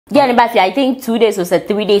Get back, I think 2 days or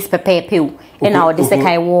 3 days prepare pill. And now this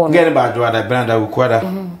kind warm. Get back to that brand I will quarter.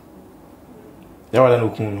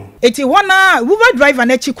 Eti wana Uber driver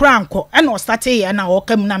na chikura anko e na start here na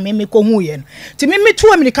okam na meme ko hu ye no ti meme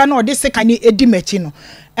tu America na ode seka ni edi machi no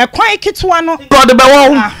e kwan ketewa no god be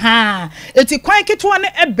wo aha eti kwan ketewa no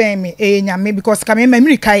e ben me e nyame because ka meme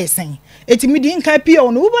America yesen eti me di nka pia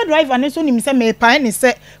no Uber driver ne so nim se me pa ne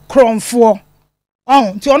se kromfo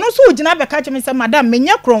ti ono so ugina be ka che me se madam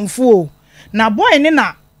menya kromfo na boy ne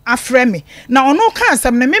na afre me na ono kan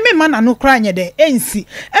sam na meme ma na no kra nye de ensi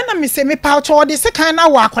e na me se me pa cho de se kan na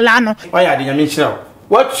wa akola no oya de nyame chira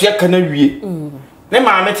what ye kana wie ne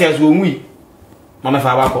ma me tia so onwi ma me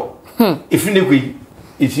fa ba ko ifi ne kwi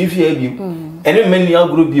ifi fi abi ene me ni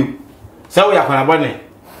agro bi se wo ya kwana bone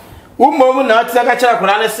wo mom na tia ka chira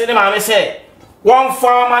kwana ne se ne ma me se won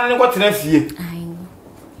fa ma ne ko tena fie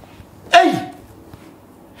ei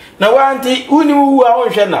na wanti uni wu a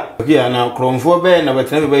wonhwe na okay na kromfo be na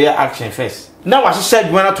betena be ya action first na wa hye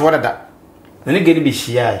adwuma na to wada na ne gedi be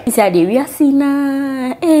hia isa de wi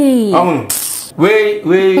asina we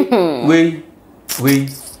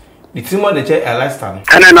itimo de che elasta no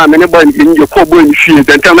ana na me ne boy nje ko boy ni fie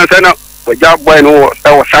dentam na say na o ja boy no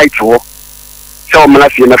o site wo so mala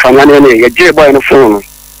fie na fanga ne ye je boy no phone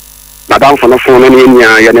madam phone phone ne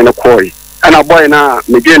nya ye ne koi ana boy na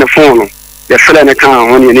me je ne phone the fella ne kan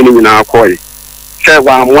ho ne ni na akoi say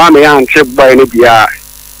wa mo me an che boy ne bia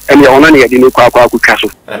ene ona ne yedi ne kwa kaso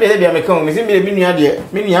na be bia me kan me sim be mi nua de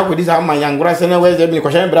me nua ko di sa ma yangura se na we ze bi ko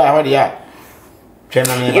shan bra ho de ya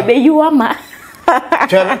chena me e be you ama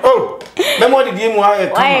chena me mo di mu ha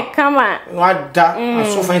e kama wa da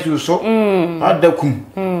so fan su so wa da kum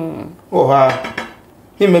ha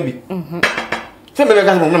him maybe se me be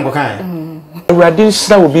ga mo mo kan Radin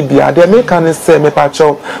shira will be there. The American say me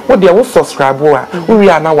pacho. What they will subscribe we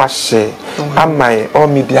are now share. Am my all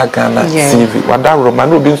media Ghana TV. Wada Roman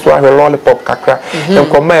no bin so a lollipop kakra. Dem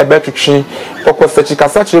come e betu twi. Poko sechi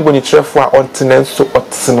kasa chebo ni trefo a ontinent so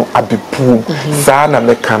otino abibu. Sa na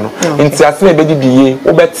meka no. Nti ase na bedi die,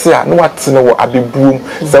 wo beti a no watino wo abibu.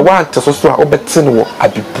 Se wa ante so a wo beti no wo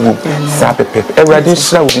abibu. Sa pepe. Radin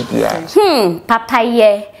shira will be there. Papa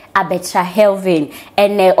ye abetra Helvin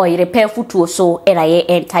ene Oyerepa Afutuo so era ye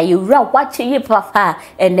entaye wura wache ye papa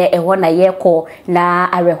ene eho na ye ko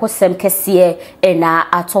na arehosem kese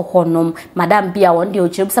na atohonom madam bia won de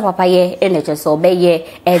ochirumsa papa ye ene cheso obeye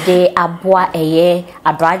ede aboa eye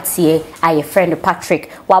abrantie aye friend Patrick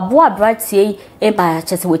waboa abrantie e ma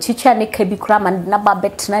chese wechicha ne kabi kura man na ba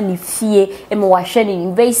betena ne fie e me wahwe ne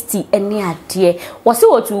university ene ade wo se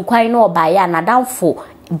wotu kwan na obaye na damfo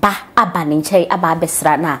ba abane nchai aba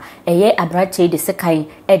besra na eye abrache de sekan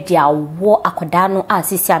e dia wo akoda no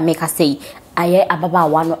asisi ameka sei aye ababa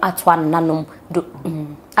wano atwa nanom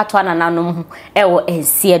atwana nanom ewo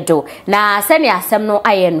ensiedo na sene asem no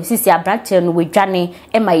aye no sisi abrache no wedwane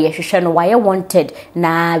e ma ye hwehwe no waye wanted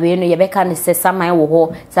na we no ye beka ne se saman wo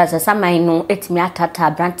ho sa saman no etimi atata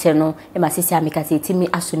abrache no e ma sisi ameka sei etimi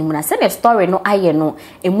asonimu na sene story no aye no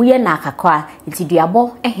emuye na akakwa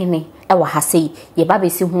ntiduabo ehene ewa hasei ye ba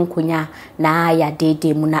besi hu nkonya na ya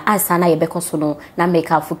dede mu na asana ye bekoso no na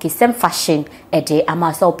make up for kisem fashion ede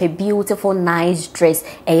amasa ope beautiful nice dress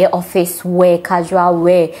eye office wear casual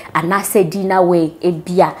wear anase dinner wear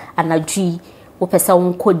ebia anadwi wo pesa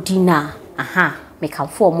wonko dinner aha make up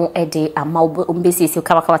for mo ede ama ombesi esi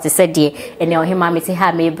kama te sede ene ohima me te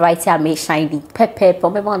ha me bright ha me shiny pepe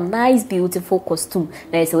me nice beautiful costume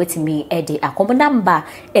na so wetimi ede akomo number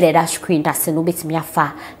ede that screen that se no betimi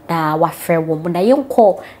afa na wafre wo na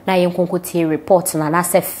yenko na yenko tie report na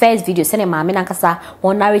say first video se ne maame na nkasa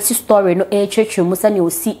won narrate story no church mu se ne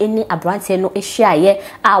osi eni abrante no ehia ye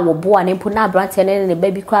a wo boa ne mpo na abrante ne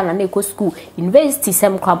baby kra na eko school university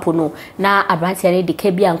sem kwampo no na abrante ne de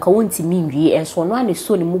kebia nka wontimi nwie enso no ane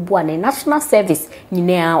so ne mu boa ne national service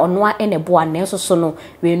nyina ono a ene boa ne so so no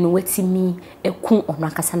we no wetimi eku ono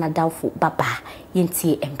akasa na dawfo baba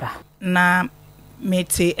yentie embra na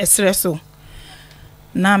mete esreso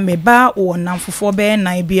na meba o namfofo be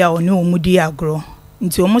na bia oni omudi agro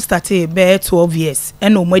nti omo start be 12 years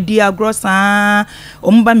ena omudi agro sa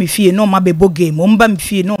omba me fie no mabebo game omba me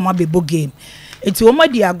fie no mabebo game nti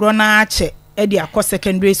omudi agro na ache e di akọ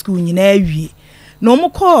secondary school nyina awie no mo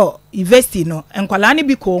call university no enkwala ne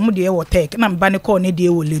bi ko omo de e wo tech na mba ne call ne de e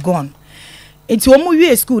wo Legon nti omo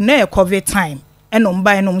wie school na e covid time ena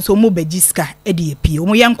omba no so omo bejiska e de epi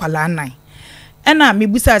omo ye nkwala nan ena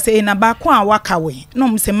mebusa se na ba ko a wakawe no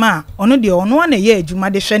msema ono de ono na ye adwuma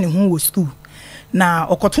de hwe ne ho wo school na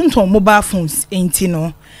okotonton mobile phones enti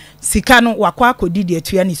no sika no wakwa akodi de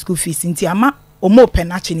atua ne school fees enti ama omo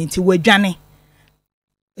penache nti wadwane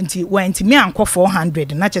nti went me anko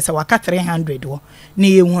 400 na chese waka 300 wo na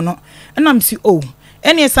yehu no na msi oh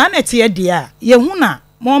ene sa na tie de a yehu na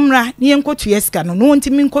momra ne yenkotu yeska no no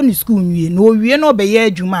ntimi nko ni school nwie no owie no obeye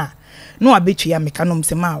adwuma no abetua meka no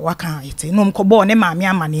msema waka yete no mkobo ne maame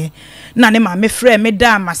amane na ne maame frɛ me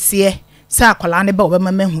da amase sa akwala ne ba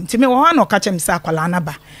obema mahu ntimi wo ha no ka chem sa akwala na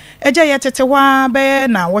ba eje yetete wa be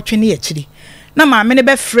na wotwe ne yakiri na maame ne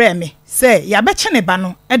be frɛ me se ya be kye ne ba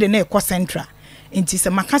no e de na ekɔ central nti se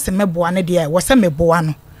maka se meboa ne de wo se meboa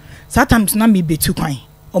no sometimes na me betu kwan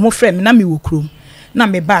omo frɛ me na me wokrom na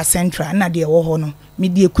me ba central na de wo ho no me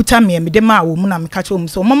de ekuta me de ma wo mu na me ka che wo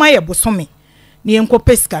so mama ye bosome ne enko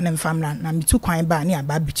pesika ne mfamra na me tu kwan ba ne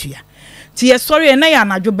aba bitua ti ye sorry na ya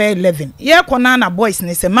anadwo be 11 ye kɔ na boys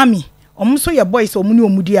ne se mami omo so ye boys omo ne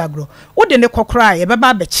omudi agro wo de ne kokora ye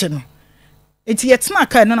beba beche no enti ye tena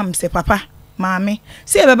ka no na me se papa maame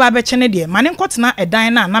se ye beba beche ne de ma ne nkotena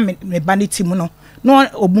edan na me ba ne ti mu no no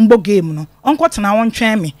obumbo game no onkotena won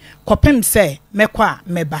twɛn me kopem se mekɔ a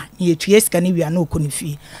meba ye tueska ne wia na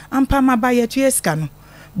okonifie ampa maba ye tueska no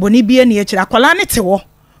boni bie ne ye kira akwala ne te wo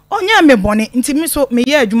onya me boni nti mi so me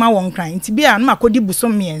ye adwuma won kran nti bia no makodi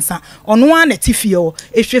busom miensa ono a na tifie o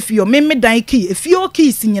ehwe fie o me dan ki efie o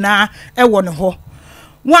ki sinyina ewo ne ho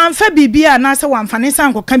wanfa bibia na se wanfa ne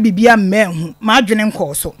sanko ka bibia mmehu ma adwene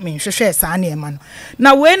nkɔ so me hwehwɛ saa ne ema no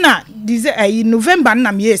na we na November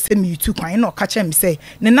na me ese me tu kwan na ka kyem se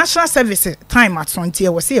ne national service time atontie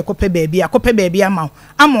wo se yekope baabi ama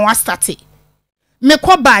wa start me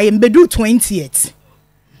kɔ bae mbedu 28th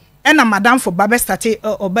ena madam for babe start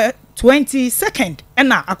 22nd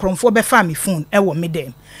ena akromfo be fa me phone e wo me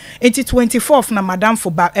dem 24th na madam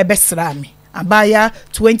for ba e be sra me abaya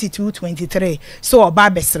 22 23 so oba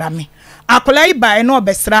besra me akolai bai no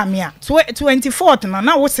besra me a 24th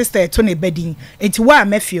na wo sister to ne bedin enti wa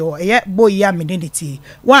mafio ye boy ya medinity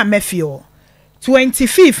wa mafio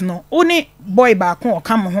 25th no oni boy ba kon o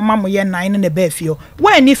kam ho mamo ye 9 ne ba fio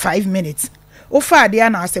wa ni 5 minutes o fa de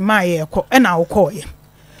na asema ye ko e na wo ko ye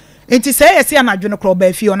enti say ye se anadwo kro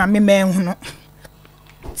ba fio na me hu no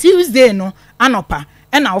Tuesday no anopa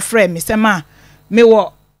e na wo frɛ me se ma me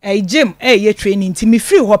wo gym ye training ti me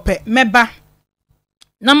free hope meba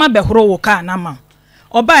na ma be horo wo ka na ma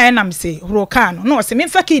oba e na me se horo ka no no se me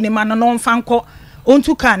fa ki ni ma no no mfa nko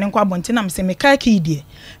ontu ka ne nko abonten na me se me ka ki die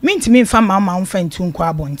me ntimi mfa ma mfa ntu nko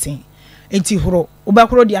abonten enti horo oba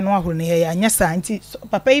horo dia no ahoro ne ye anya sa enti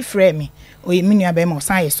papa yi frɛ me oye me nua be ma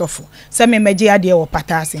osan ye sofo se me meje ade wo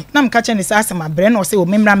patase na me ka che ne sa asema bre na o se o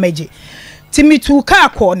memra meje timi tu ka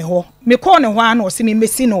akọ ne ho me kọ ne ho ana o se me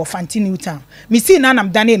mesi no Fanti Newtown me si na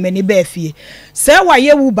nam dane me ne ba fie se wa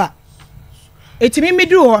ye wuba etimi me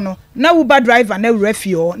duru ho no na wuba driver na wura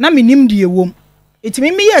fie ho na me nim de ewom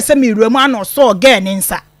etimi me ye se me wura mu ana so ga ne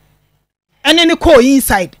nsa ene ne kọ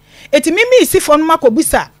inside etimi me si fon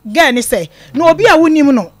makobusa ga ne se na obi a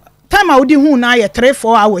wonim no time a wodi hu na ye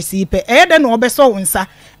 3-4 hours ipe e de no obeso wonsa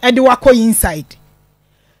e de wakọ inside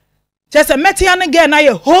Chese metia ne ge na ye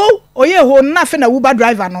ho oye ho na fe na Uber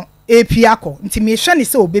driver no epi akọ nti me hwe ne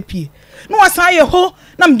se obepie no wasan ye ho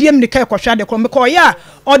na mdiem ne kai kwhwa de kro me ko ya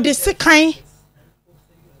ode sekan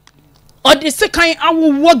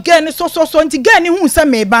awo ge ne so nti ge ne hu se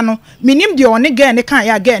meba no minim de one ge ne kan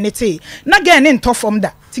ya ge ne te na ge ne ntofom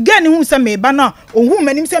da ti ge ne hu se meba na ohu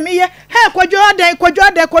manim se me ye he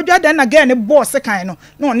kwadwo adan na ge ne boss sekan no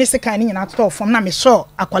na one sekan ne nyina tofom na me so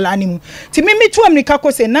akwala ne mu ti mimi tu amerika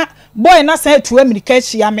ko se na boy na say tu amerika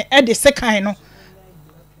hia me e de sekan no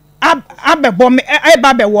abebo me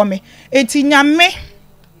eba bewo me eti nyame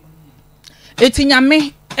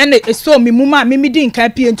ene eso mi mu ma mi di nka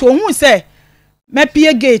pie nti ohun se me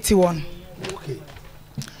pie gate won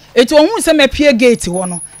eti ohun se me pie gate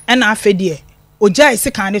won ena afedie oja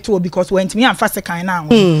sekan ne to because went me amfa sekan na ho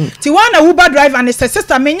ti one Uber driver ne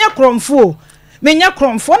sister menya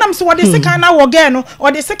kromfo nam so wode sekan na wo ge no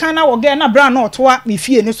wode sekan na wo ge na bra na otoa me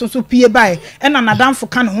fie ne so pie bae ena nadamfo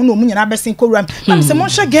ka ne ho no mu nyina besin kowram nam se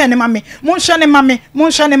monhwe ge ne mame monhwe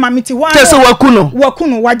ne mame ti wa tese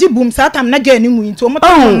wakuno wagibum satam na ge ne mu nti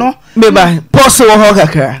omoto no beba pose wo ho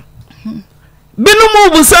kakra binu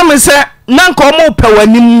mu bu sam se na nko mo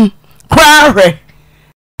pawanim kra hwe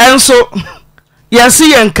enso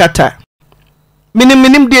yesi yenkata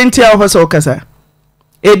minim de ntia wo so kasa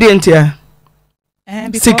de ntia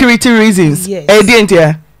security reasons yes.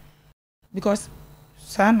 Because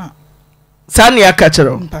sana ya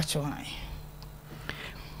kachero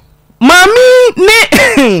mami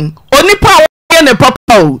ne onipa wo ne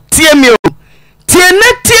papa o tie mi o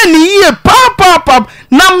tie ni ye papa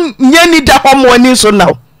nam nyani da ho mo ani so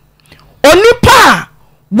now onipa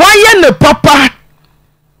wo ye ne papa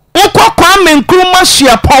ukọ kwa me nkruma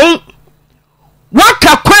hia pon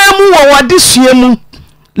waka kwemu wo wadesua mu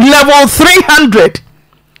level 300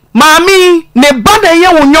 mami ne bada ye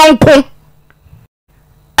wo nyonko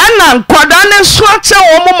ana nkwada ne so ache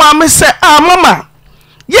wo mo mami se mama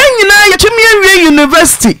ye nyina ye tumi awie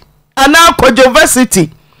university ana university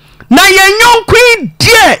na ye nyonko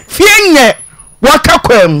die fienye waka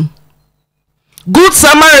kwemu good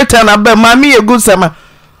samaritan abe mami ye good samaritan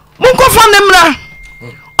munkofa ne mra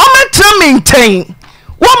o metra maintain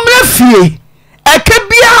wo mra fie eke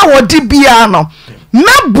bia wodi bia no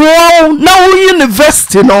mebo na wo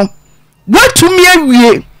university no watumi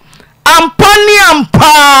awie ampani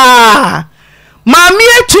ampa mami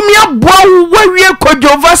atumi aboa wo wawie ko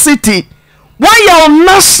university why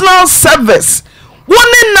national service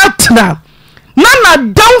woni natna na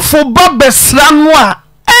damfo babesra no a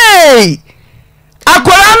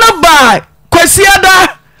akwara na ba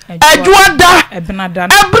kwasiada ajuada ebnada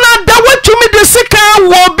watumi de sika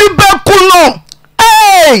wo bi beku no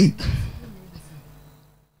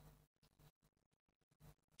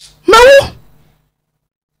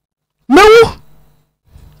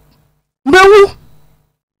mewu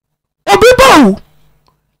obi bawo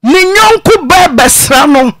ni nyonku ba besra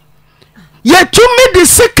no yetumi de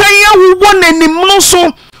sika ya wo nanim no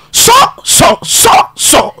so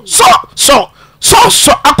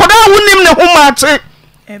akoda wonim ne homaate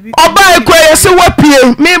oba ekwaye se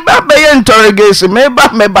wapie me ba be interrogation me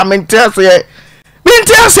ba mentiase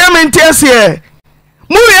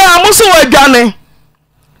mu ya amuso wadwane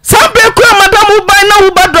sambe kwa madam ubai na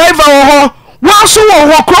uba driver ho waso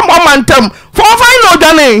wo krom omantam for final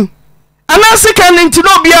dwane ana sika nti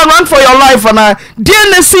no bia run for your life ana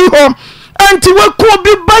DNC ho anti we ko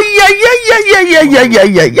bi ba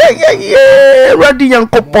ready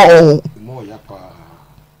yankopo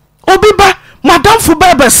obi ba madam fu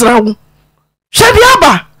ba besra wo hwede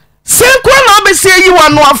aba senkwa na obesie yi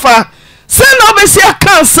wano afa se na obesie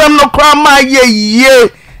kansam no kra ma ye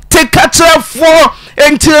te katrefo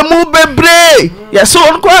entiremu bebre yes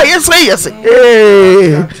on kwa yes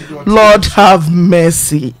Lord have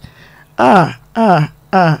mercy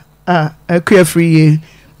free.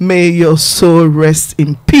 May your soul rest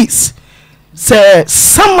in peace. Say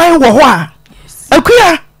someone wo ho a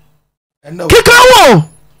akuya kika wo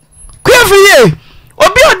kuafriye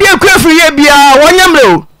obi odi akuafriye bia wonyamre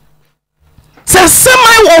o say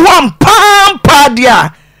someone wo ho pampa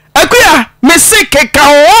dia akuya mesi kika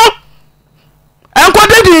wo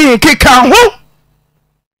ankodedi kika ho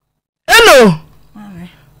eno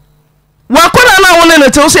wakona na wona na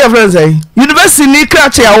te so your friends university ni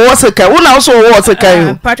krache ya wo seka wona so wo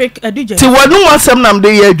seka Patrick Aduje ti wonu wasem nam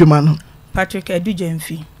de ye adwuma no Patrick Aduje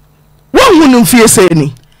mfi wo hunu mfie se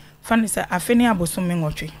ni fani sa afeni abosome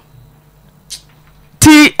nwotwe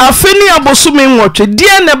ti afeni abosome nwotwe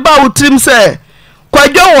die ne ba utrim se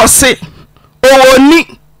kwadwo wo se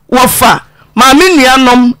owoni wofa maame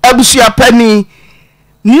nuanom abusua pani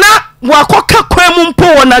na wakoka kwemu mpo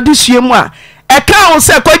wona desua mu a eka ho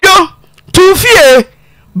se kwadwo tu fie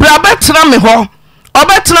bra betra me ho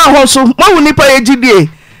obetra ho so mahu nipa yegidie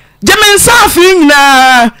jemensa afi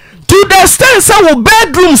nyina to the extent say wo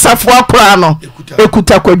bedroom safo akora no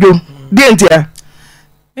ekuta kwadwo die ntia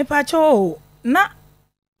me pacho na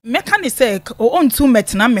meka ni se o ontu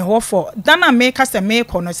metna me ho for dana me ka se me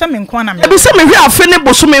ko no se me nko na me ebi se me hwe afi ne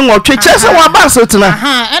boso me nwotwe che se wa ba so tena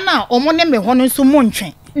na omo ne me ho no so mo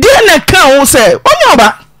ntwe die ne ka ho se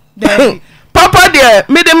onyoba papa de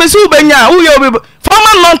me de mesu benya uyo obi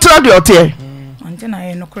former non tra de ote antena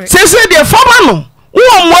ye no kore se de former no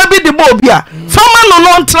wo mo bi de bo bia former no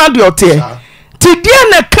non tra de ote ti die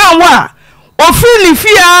ne ka wa ofini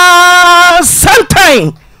fia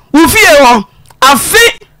sometime wo fie ho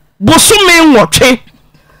afi bosume nwotwe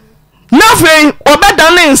na fe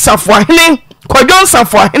obedane nsafo ahene kwadwo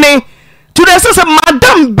nsafo ahene to the say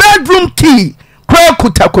madam bedroom key kwa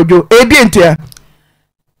kuta kwadwo edientia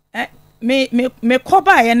me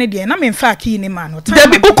koba ye ne de na me mfa ki ni ma no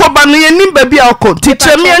dabi ukoba no ye nim ba bia okọ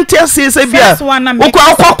titremi antiase se bia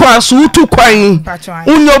ukwa so utu kwan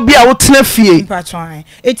unyo bia wotena fie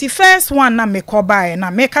eti first one na me koba ye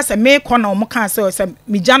na me ka se me ko na o ka se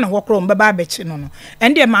me gya ne hokro mbeba abechi no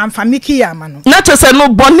ende ma mfa me ki ya ma no na tese no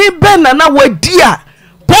boni ben na wadi a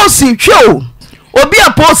posi hwe obi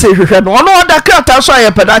a posi hwehwe no ono oda krata so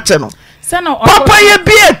aye pedache no papa ye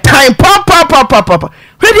be time papa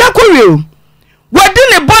hwede akowie wadi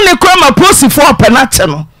ne bone krama posi for penache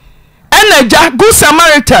no enaja good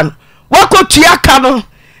samaritan wakotua ka no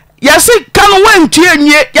yesi ka no wantu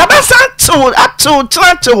enye yabesa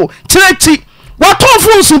atu chirachi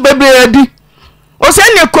watonfu nsu bebredi o se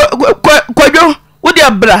ne kwadwo wodi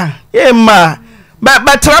abra e ma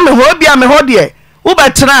ba tra me ho bia me ho de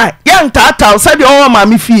Ubetra, young tata, said your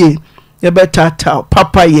mammy fee. You better tell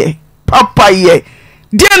Papa ye.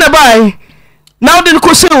 Dear Nabai, now the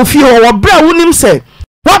Cosil feel or brown him say.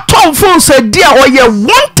 What Tom Fool said, dear, or you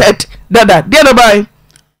wanted, Dada, dear Nabai.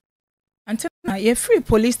 Until ye free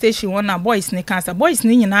police station one boys ne cancer boys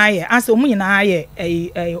ni nyina ye as omu nyina ye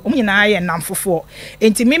omu nyina ye namfofo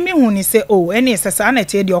enti mimi hu ni say oh ene sesa na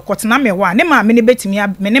tie de okotena me ho a ne ma me ne betimi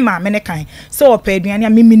me ne ma me ne kan so opa aduane a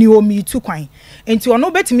mimi ni o mi tu kwan enti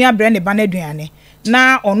ono betimi abre ne ba na aduane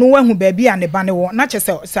na ono wahu ba bi a ne ba ne wo na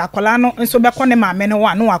chese sa akola no nso bekọ ne ma me ne wo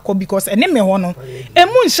a no akọ because ene me ho no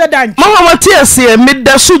emu nheda mama matiase me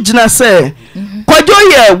da so gina say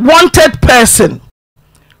kwajo ye wanted person.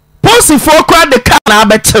 Posi for crowd the car na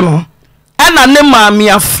abeteno ana ne maami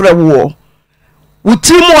afre wo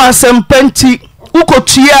wutimu asempenti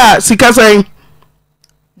ukotua sika sai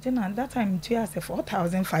that time tua say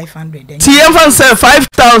 4,500 TM say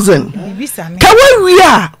 5,000 ka we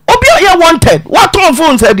a obi o wanted what on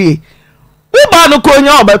phone said e uba no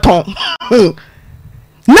konya obeton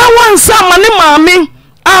na wansa ma ne maami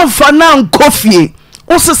amfa na nkofie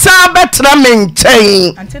osesa betra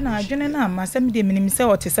menchen antena adwene na amasem de minim se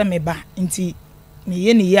otese meba nti me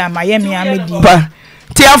ye ne ya amaye me amedi ba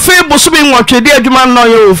ti afi bosubi nwotwe de adwuma no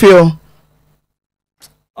ye ofio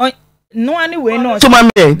no ani we no to ma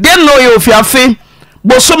me de no ye ofio afi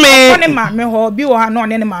bosumi ne ma me ho bi wo ha no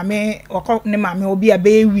ne ma me okọ ne ma me obi a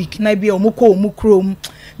be week na bi omukọ omukrom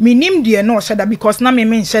minim de no sheda because na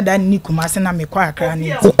me sheda ni kumase na me kwa akra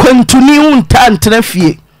ni kontuni unta ntena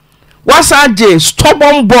fie wasaje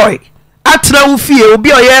stubborn boy atra ufie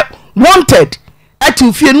obi oye wanted ati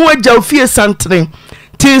ufie no agya ufie santre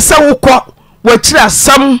ti se wokọ wakira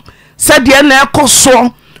sam se de na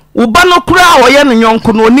ekoso uba no kura oye no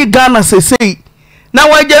nyonko no ni Ghana sesei na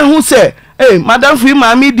waje hu se madam free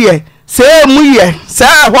mami de se muye se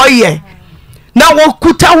hoye na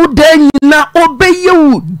wokuta wo dan na obeye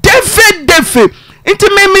wu defe nti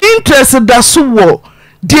me interest da so wo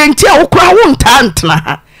de nti a wokura wo ntantena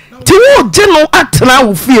ha ti wo geno atena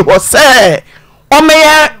wo fie ho se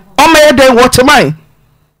omeye de watchman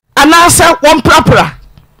anasa won prapra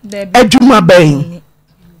adwuma ben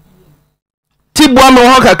ti bo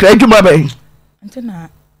no ho kakra adwuma ben antena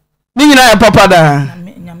ni nyina ya papa da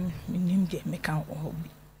nim de me kan obi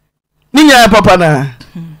ni nyina ya papa da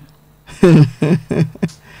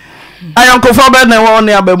ayon ko fo be na wo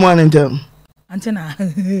ne abamu antem antena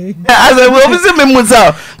ase wo bi se me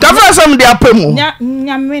musa ka fa some de apemu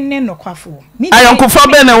nya me ne no kwafo ayon ko fo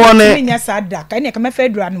be na wo ne nya sada ka ne ka me fa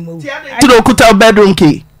dura no mu ti do kuta bedroom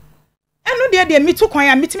key eno de mitu kwan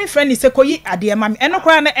ya mitimi friend se koyi ade ma me eno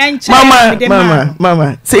kwa na enche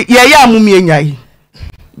mama se ye ya amumie nyai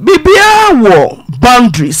bibia wo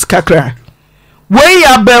boundaries kakra we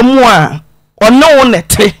ya bamu a ono wo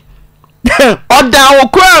nete oda wo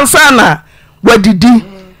kran sana wadidi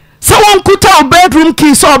se won kuta bedroom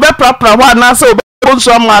key so be prapra wa na se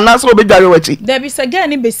so ma na so be dware wachi there be say girl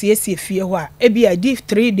ni be siesie fie ho a e bi a div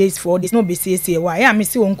 3 days 4 days no be siesie wa ya me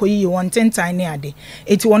se won koyi won tentan ne ade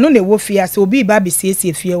eti wono ne wo fie ase obi ba be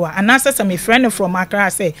siesie fie wa anasa some friend from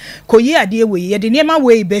Accra say koyi ade we ye de nema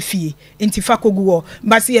we be fie enti fa kogu wo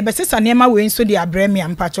ba se ye be sesa nema we nso de abremi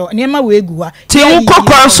ampacho nema we gu wa ti wo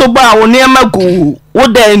kokwan so ba wo nema gu wo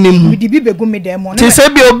dan nim mi di bi begu me dem mo ti se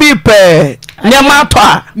bi obi pe nema to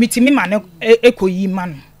a mitimi ma ne ekoyi ma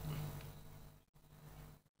no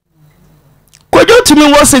kojo timi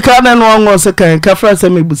wo sika na no ngo sika ka fra se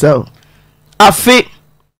mebusa afi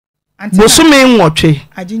bosumi nwotwe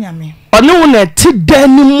aginyame oni wo na ti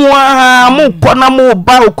danimu a mo kona mo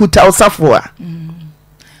ba okuta osafo a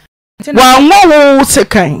wa ngo wo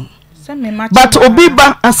sika but obi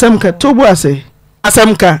ba asemka tobu ase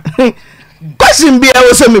asemka question bi e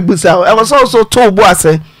wo se mebusa e wo so tobu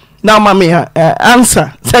ase na mama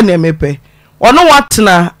answer se ne mepe ono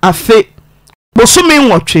watena afi bosumi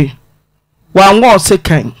nwotwe wa ngo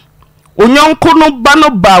sekan onyonko no ba no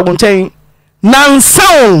ba wonten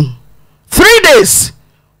nansaw 3 days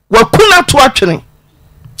wa kuna to atwene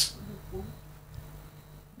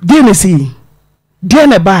denesi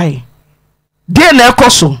dene bai dene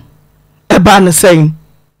ekoso e ba ne sen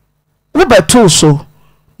wo beto so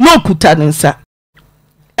no kuta nsa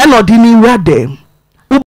e no di ni wade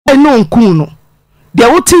wo no nkun no de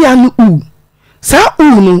wote ya no u sa u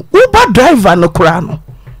no uber driver no kura no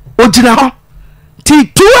ojina ho ti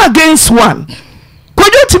 2 against 1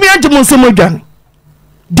 kojo timi ajimu nsemo dwan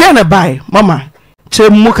de na bai mama che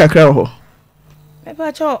mu kakra ho me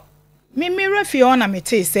ba cho mi refi ona me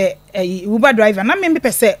te se uber driver na me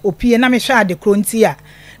pese opie na me hwa ade kronti a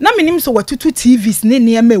na me nim so watutu TVs ne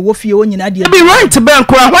ne ma wo fie onyina de be right ben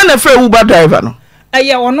kura when na free uber driver no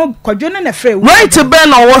eye ono kwadwo na frɛ right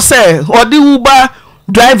ben or was say or the Uber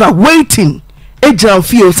driver waiting ejran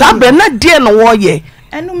feel sa be na de no wo ye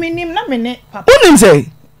enu minim na mene papa unim say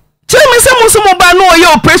tell me say muso mo ba no ye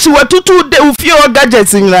operation watutu de ufio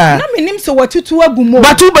gadgets nla na minim so watutu agumo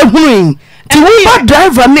but ube hunin ti Uber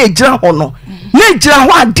driver na ejran ho no na ejran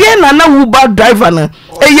ho ade na Uber driver na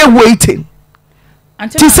eye waiting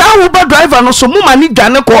ti sa Uber driver no so mo mani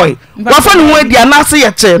dwane koy wa fa no adi anase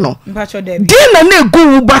ye che no de na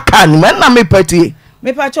egu Uber car ni na me pati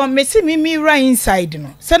me pacho me si me right inside no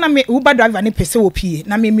se na me Uber driver ni pese opie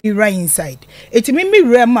na me right inside eti me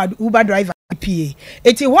re ma Uber driver pie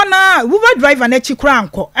eti wona Uber driver na chi kura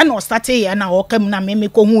anko e na o start ye na o kam na me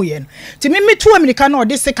ko hu ye no ti me tu America na o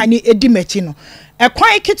de se kan edi machi no e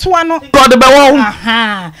kwan kitwa no god be wo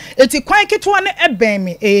aha eti kwan kitwa no e ben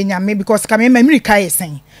me e nyame because ka me America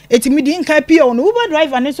yesen eti me di nka pie o no Uber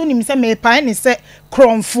driver ne so nim se me pa ne se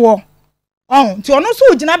kromfo oh ti ono so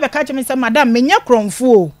ugina be ka cheme se madam menya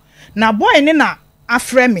kromfo na boy ne na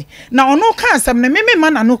afre me na ono ka asem na me ma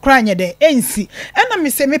na no kra nye de ensi ena me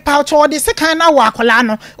se me pa cho de se kan na wa akola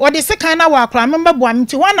no de se kan na wa akola me mba boa me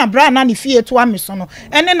ti wana bra na ne fie to ame so no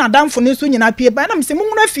ene na damfo ne so nyina pie ba na me se mu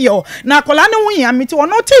na fie o na akola ne hu ya me ti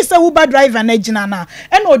ono ti se Uber driver na gina na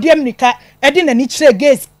ena odi America e de na ni kire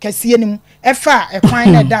gate kase nim efa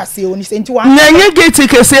ekwan na da se oni se nti wa na nye gate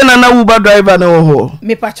kase na Uber driver na ho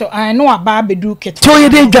me pa cho an no aba bedu keto to ye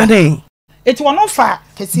de dwane eti wono fa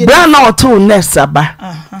kesi bra na oto nest aba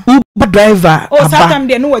Uber driver aba satam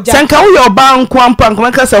de no waja sanka wo yo ba nkwampa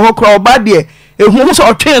nkwamka se ho kra oba de ehu so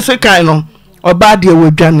otwen so kan no oba de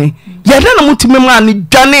wadwane ye de na mutime ma ni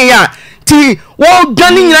dwane ya ti wo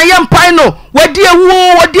dwane nyina ye mpai no wadi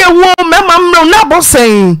ewo mema mno na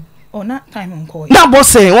bosen o na time nko na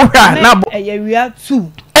bosen wo hwa na bo wia 2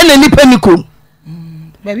 ene nipa niko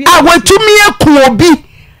a watumi eku obi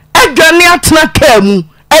adwane atena ka mu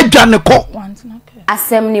adwane ko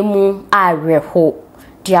asem ni mu areho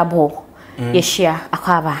diabo yeshia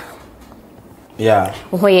akwaba yeah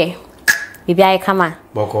oye bibi ay kama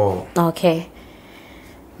boko okay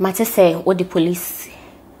mate say what the police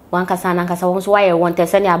wan kasa na kasa won so why wanted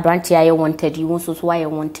send your branch I wanted you won so why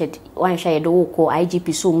wanted wan sha yedo ko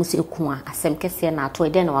IGP so mu se ku a asem kese na to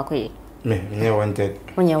de na wakoye me wanted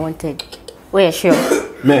when you wanted we sure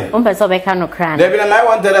me on person be kan no kran there be na I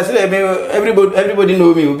wanted I say everybody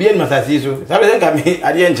know me obi en masasi so sabe say ka me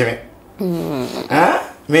ade encheme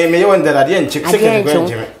me wanted ade encheme second go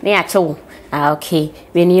encheme ne a chew okay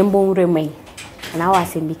we ni mbon remai na wa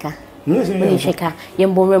sembika ni cheka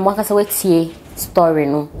yembon remo aka say wetie story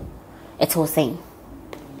no it was saying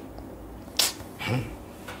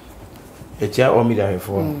etia o mi da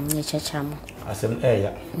hefo ni checham asem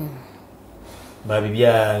ya ba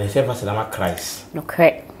bibia ne se fa salama Christ no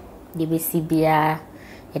correct the bcbia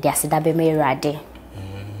e de asida be me rade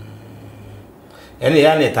ene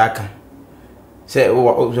ya ne taka se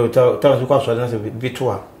o ta so kwa so na se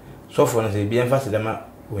bitua so for na se bi en fa salama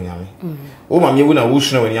wonyame o ma me wu na wo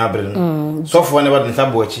suna wani abre no so for na ba den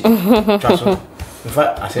sabo achi twa so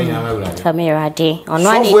fa asenya na ma fa me rade ono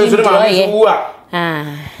ani so so ma me wu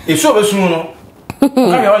e so be sunu no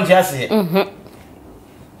ka ya won ti ase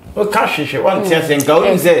o ka hwehwe won ti ase nka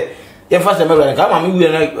o nse ye fa se me ka ma me wu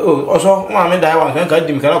na o so ma me dai wan ka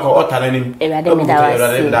dim ka ko ota na nim e rade me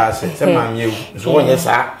da ase se ma me wu so won ye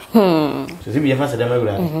sa so si bi ye fa se da me wu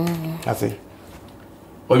ase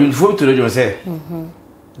o yun fo to do se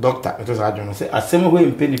doctor it was ajono se asem ho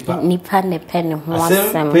impenipa nipa ne pen ho asem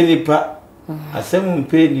asem penipa asem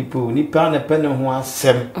impenipo nipa ne pen ho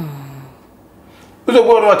asem uzo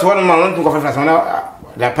go no to ma no ko fa na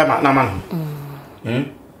la pema na man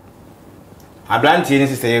ablanti ni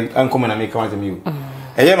sister ankomo na me ka wanze mi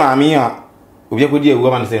eye ma mi a obi akodi ewu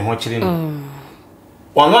ma no se ho kire no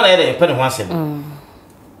ono na ye pen ho asem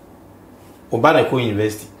oba na ko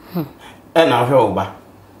university e na hwe oba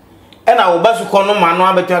ena obasu kono ma no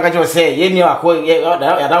abetu aka che se ye ni akọ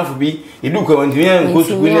ya danfo bi edu ko ntimi en ko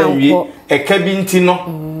suku na nwie e ka bi nti no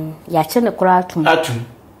ya che ne kura atum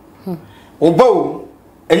oba o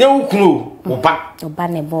enye wukunu oba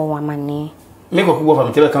ne bo wa mane me ko kubo fa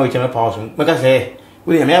me tebe kan we cheme pause me ka se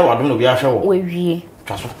we ya me ya wadom no bi ahwe wo we wie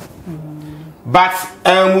twaso but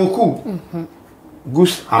muku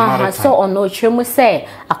Goose America. So ono chemu say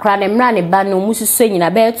akra ne mra ne ba no mususu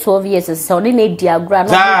nyina be 12 years so de na di agura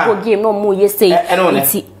no go game no mu ye say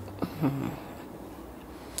nti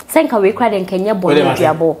senka we kra de nkenya bone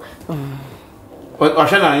duabo o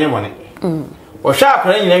hwe na anya bone o hwe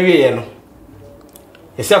akra nyina wie ye no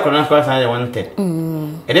ese akra na kwa san ye wanted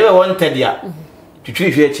e de be wanted ya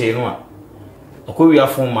twitwi hwe che no a akowi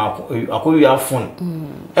afon ma akowi afon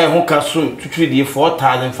ho kasum twitwi die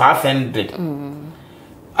 4500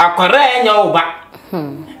 akwara enya oba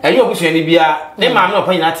eyo obusu ni bia ne maame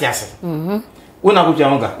opa nyina te ase wona ko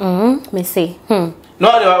twa nga me say no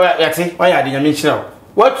de yate wa ya de nyame nchira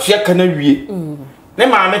wo twa kana wie ne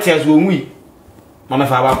maame te ase onwi mama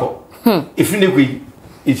fa ba ko ifi ne kwi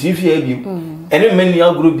ifi abio ene mani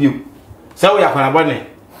agro bio sa wo yakwana bone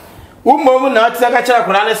wo mom na ati aka kira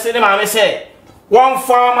kwara ne se ne maame se won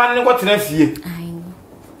fa ma ne ko tena fie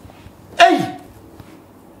ei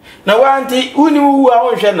na wanti uni wu a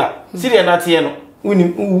won hwe na sire na tie no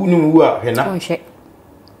uni wu a hwe na won hwe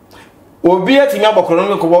obi atimi abokoro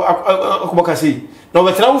no ko kase na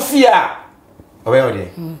obetena wo fie a obe ode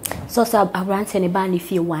so abrante ne ba ne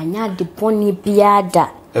fie wanya de boni biada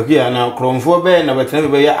okay na kromfo be na betena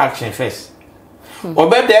be ya action first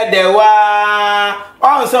obe de wa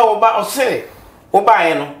on se oba ose oba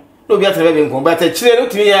ye no no bi atena be nko ba ta chire no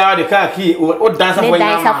timi ya de ka ki o dansa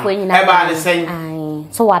fo nyina e ba ne sen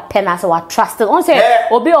so wa pena so wa trust on say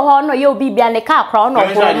obi ho no ye obi bia ne ka akra no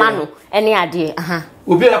boro ma no ene ade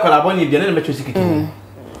obi akala boni bia ne mecho sikiti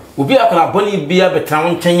obi akala boni bia betena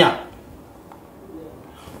won kyenya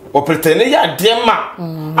o pretende ya dema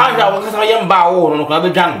anja wo kasa ye mba wo no ko be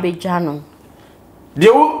dwano de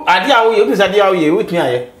wo ade a wo ye obi sa de a wo ye wo tumi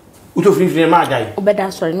aye wo to free ma ajai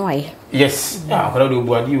obeda sorry no aye yes akala de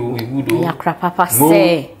obu ade wo ibudo ya kra papa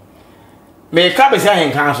say me ka be sa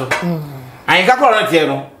hen kan so ayin ka kro na tie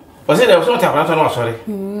no o se de o so ta kra so no sorry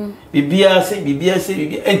bibia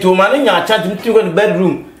se ento ma ne nya cha tum go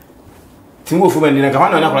bedroom timu fu ma ni na ka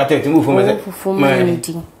na kra te timu fu ma se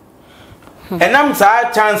enam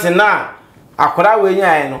sa chance na akora we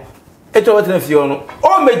nya no eto wotena fie no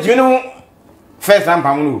o mejimi no first time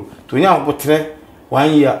pam no to nya hobotre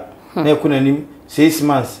 1 year na ekunanim 6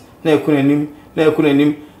 months na ekunanim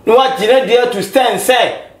no wa jina there to stand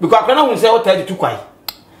say because akora na hu say o 32 kwai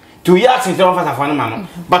 2 years since one first afan ma no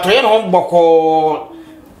but oye no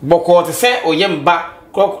boko te say oye mba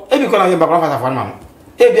e bi kona oye mba first afan ma no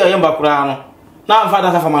e bi oye mba kura no na amfa da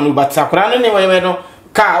afan ma no but akora no ne we no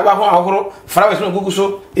ka wa ho ahoro farawe so gugu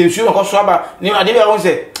so ensu no ko so aba ni ade bi a won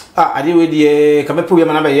se ade we die ka be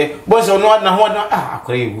problem na be ye bo se no na ho na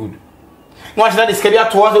akora e good mo asha de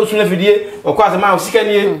skabia to wa so na fidie o kwa ma o sika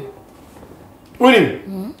ni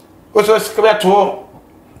unim o so skabia to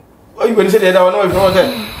o yi we se de da no we no se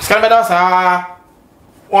skabia da sa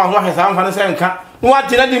wa ho ha sa mfa na se nka no wa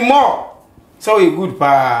tina di more so e good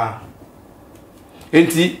pa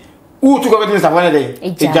enti u tu ko be tin sa fa na de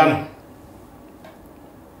e jano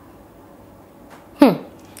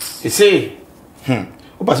ese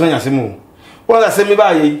o paso nya semu o la semi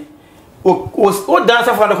ba yi o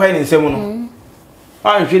dancer for the kwai ni semu no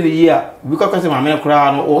an hwe ni yi a bi ka kwase ma me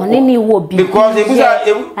kura no o ni wo bi because e busa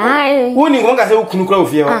woni ngo ka se o kunu kura o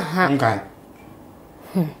fie o nkan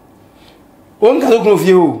o nka se o kunu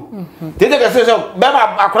fie o tete ka se so be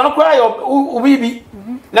ba akura no kura yo o bibi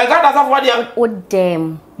na ga dancer for dia o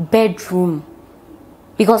dem bedroom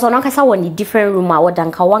because on kasa woni different room a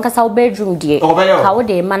wodanka wan kasa bedroom die ka wo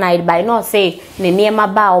de mana by no say ne niema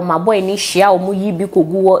ba o ma boy ni hia o mu yi bi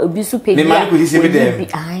kogu wo obi su pe dia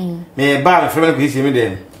me ba me frema ko hisi me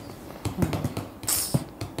dem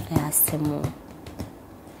ya semo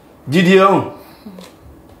Gideon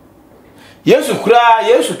Yesu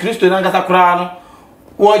Kristo na kasa kura no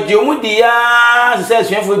wo je mu dia se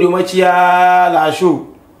suafo de o ma chia la show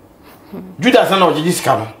Judas na o je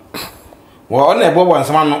sika no wo na ebo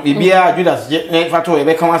nsama no bibia Judas je fato e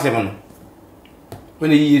be kan asem no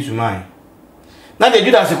when Yesu mai na de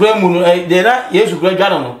Judas kura mu no de na Yesu kura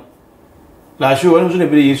dwano no la show wonu so na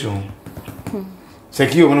be Yesu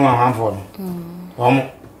seki o no hanfo no omo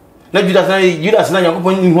na Judas na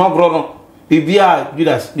yakopon ni hu agro no bibia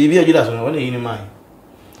Judas no wona yini mai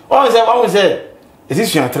o se esi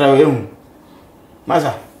sua tra we hu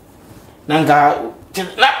masa nanga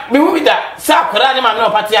na bi wu bi da sa kura ni ma na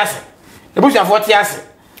opati ase ebusia 40 ase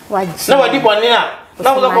na wadi bonni na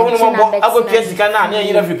wo ko no mo ago piesika na na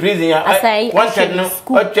yira fi prison ya wanted no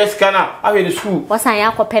o piesika na awe the school wasan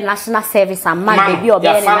ya ko national service amman baby obi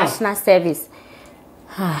national service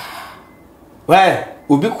well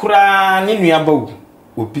obi kura ni nuaba wo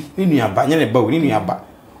obi ni nuaba nya ne ba wo ni nuaba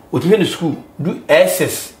o ti fe school do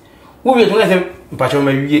SS wo bi to na se mpacho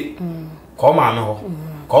ma wie ko ma me ho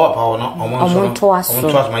ko pa wo no omo to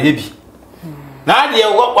aso ma yebi na de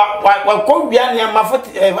wa ko bia ne ma fot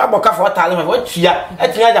aboka fo tale ma tia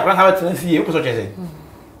atia ja plan ha tena fie wo so chese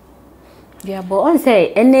bia bo on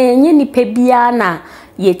say ene nye ni pe bia na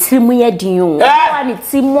ye trimu ye din o wa ni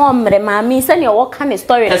ti mo mre ma mi se ne wo ka ne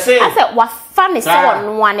story I say wa fa ne se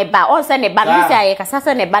won ane ba on say ne ba mi se aye kasa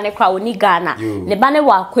se ne ba ne kra oni Ghana ne ba ne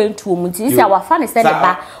wa kwentu mu ti se wa fa ne se ne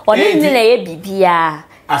ba oni ni na ye bibia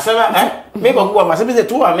asema me ko gwa masebe se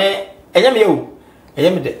to ame enye me yo enye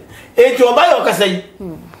me de enti oba yo kasa yi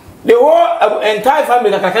the whole entire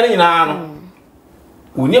family kakaka nyina no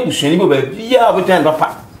woni abusuani bo ba bia obetan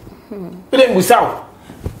papa ele musaw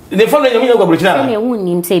ne family nyame nyagwa burukina na ne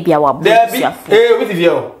woni nte bia wa bo obi tv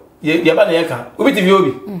o ye ba na ye ka obi tv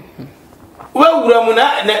obi wura mu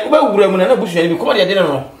na na busuani bi ko de de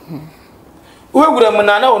no wura mu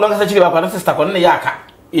na wono kasa chiri papa na sister ko na ya aka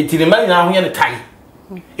etire mali na ho ye ne tai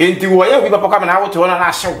enti wo ye obi papa kwa na wote wona na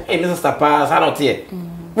ahyew me sister pa sa na tie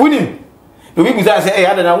wunim obi buza se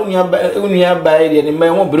ada na wuni aba ide ne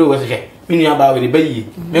ma mo bere wo se minu aba we ba yi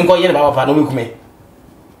me nko ye ne ba papa na obi kume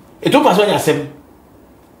eto pa so nya sem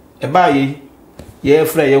e ba ye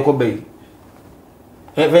fra ye ko bai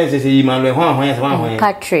fence se yi man le ho ya se ho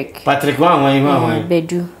Patrick ho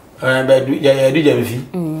bedu ya du jam fi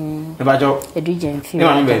e ba jo edu jam fi e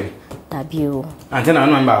ma be tabio antena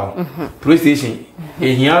no mba o police station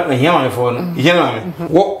e hia ma me fo no e hia ma me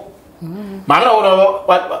wo ma na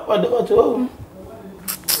wo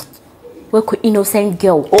we ko innocent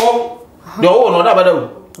girl do no da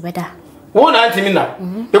bada wo na antimi na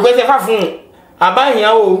e ko se fa fun aba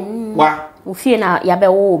hia o wa wo fie na ya be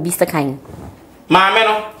wo bi sekan ma me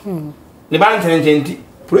no ne ba ntenti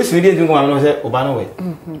police ni dey ma no se oba no we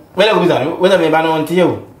wele go bi za we na me ba no nti ye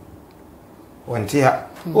o wonti ha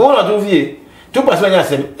wo na to fie to paso nya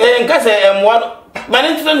sem nka se emwa no ma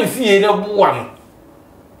ne ntira ni fie na buwa no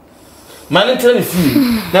ma ne ntira ni fie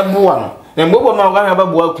na buwa no na mbobo ma ga ba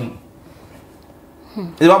buwa ku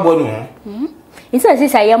e ba buwa no isa se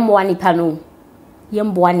sa yemwa ni pano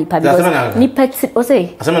yemwa ni pa because ni pet o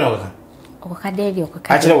se asema na ka o ka dey o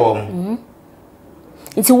ka achire wo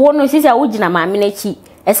nti wo no sisi a wo gina maame na chi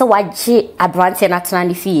ese wagye abrante na tena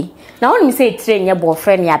ne fie na wonu mi say train ye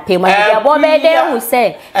boyfriend ya pay ma ya bo be dey hu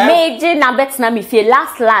say meje na betena me fie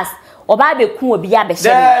last oba be ku obi ya be hye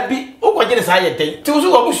da bi o ko gye sa ye den ti wo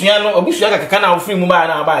so obusua no obusua kaka na ofri mu ba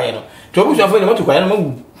na ba ye no ti obusua fo ni mo to kwa na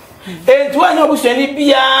magu ti wa na obusua ni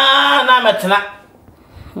bia na metena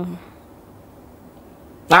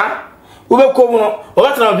wo be ko mu no o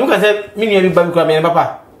ba tena o ka say minu ya bi ba bi kwa me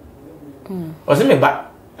papa o se me ba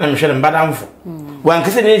na me hwere mba damfo wan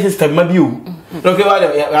kese ne sister ma bi o no ke wa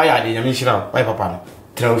ya de nyame hira wai papa no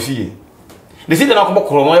tena ofie de si de na ko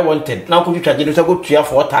bokoro no wanted na ko twitwa de so go tua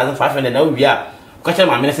 4500 na wi a ko ka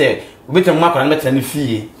ma me se obetem ma kwara na tena ne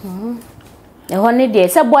fie e ho ne de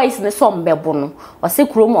se boys ne so mbebo no o se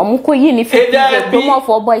krom o mko yi ni fie krom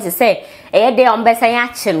for boys se e de on be san ya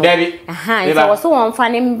che no aha e so won fa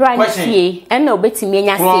ne mbra ne fie e na obetimi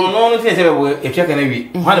anya se no no se bebo e twa kana wi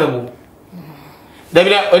ha na bebo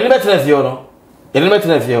David, only better as you know. You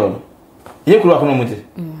better as you know. You could have no muted.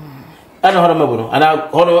 I know how to move, and I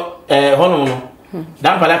honor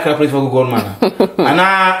damn palaka place for Google man. And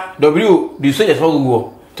I W, do say as for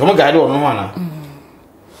Google. Tomo guide or no one.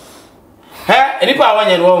 Hey, any power when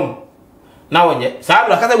you're wrong. Now, when you say,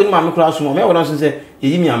 I can't with my classroom, I want to say, you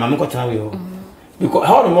give me a mamma tell you. Because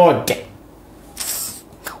how more dead.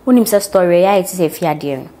 When himself story, I say, if you're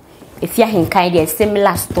dear, if you're in kind of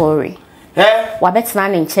similar story. Wa betena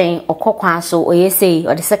ne nchen okokwa so oyese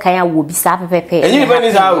ode se kan ya wo bi sa pepepe enyi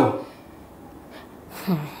ni za o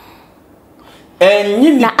enyi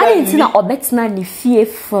ni na aunti na obetena ne fie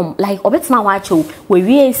from like obetena wa cho we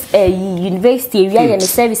university area ya ne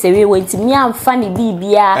service area we ntimi amfa ne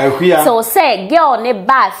bibia so say girl ne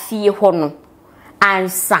ba fie ho no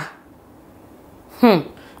ansa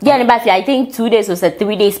girl ne ba fie I think 2 days or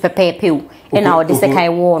 3 days pepepe and now ode se kan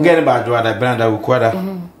wo no girl ba do ada branda wo kwada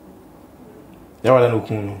ya wala no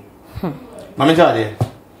kunu mama jade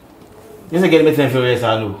yese gele metin fe we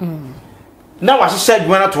sa no na wa hye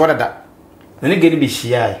adwuma na to dada na ne gele be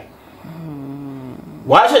hia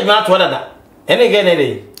wa hye adwuma na to dada ene gele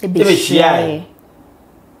ne be hia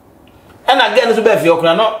ana gele so be fi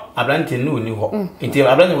okura no abrante no ni ho enti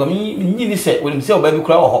abrante ko mi ni se woni se oba bi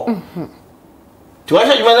kura ho ti wa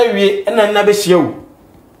hye adwuma na wie ena na be hia wo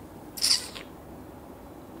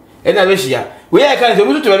ena be hia we can so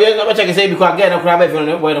we to be na check say because again na kura be fi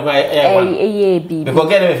no boy no kura bi because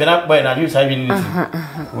again me fi na boy na do say bi ni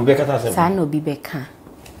we be kata say sa no bi be ka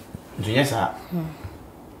ntunya sa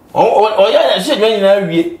o ya na hye adwuma nyina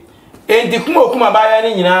wie enti kuma ba ya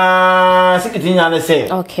ni nyina sikiti nya na say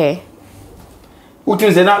okay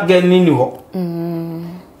utin se na gen ni ho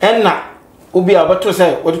enna obi abato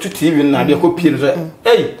say wo to TV na be ko pie no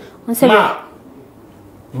say ma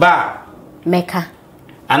ba meka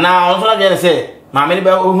ana on so na be say ma me ni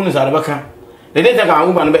ba ohunu sa do baka de dey taka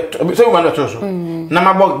uba no be so uba no to so na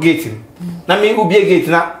ma bo gate na me ubi gate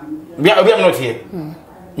na bia obi am no tie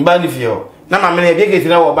mba ni fio na ma me na be gate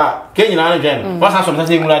na wo ba ke nyina na dwen wo sa so na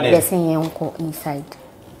say ngura de yes yen ko inside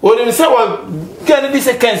Oni say wa can be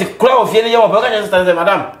seconds crowd of ye wa can just say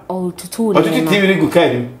madam. Oh tutu. O tutu TV ni go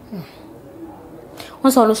kan.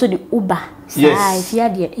 Won so no so the Uber. Yes. Sai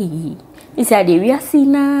dia eh. Isi ade wi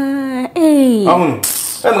asina. Eh.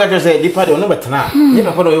 I'm going to say, the party on number 10. You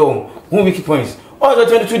know, you who wiki points. All the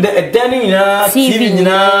 22 the dining in a TV in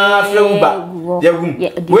a flow.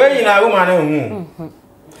 Where in a woman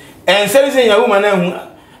and selling a woman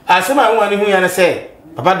as some woman who I say,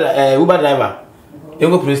 Papa, Uber driver, you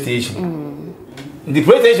go police station. The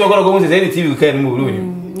police station going to go into any TV can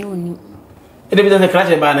move. It depends on the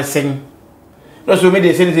crash by the same. No, so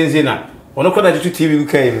many things in a or no connected to TV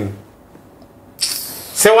came.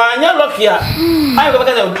 So when you're lucky, I go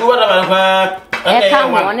to do whatever I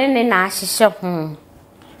can't want in a shop. And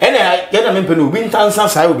I get a member who win town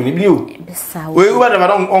side will be blue. We were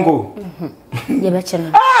our own uncle. You bet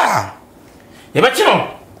you. Ah, you bet you.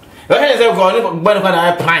 Where is there going when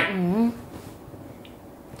I pine?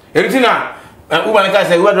 Everything now, and woman can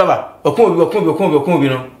say, whatever, or come, you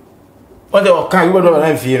know. What they can't, you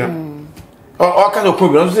would fear. Or kind of cool,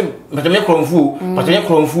 but make one fool, but make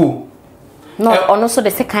one fool. No, also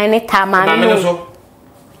the second time.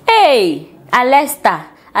 Hey, Alesta,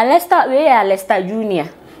 we are Alesta Junior.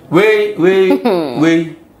 We.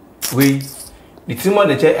 The two more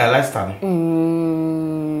the chair Alesta.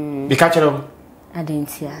 Be catchable. I didn't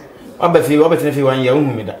see her. I bet you 1 year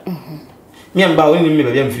whom me that. Me and Bow winning me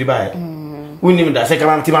by free by. Winning that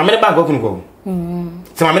second time, I'm in a bag of go.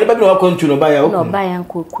 So I'm in a bag of going to buy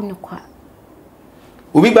Uncle Kunukwa.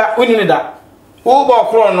 We'll be back winning that. Oh,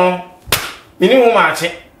 Chrono. You know much.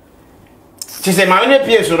 She said, "Mamma,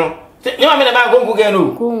 appears so. You are a bag of go,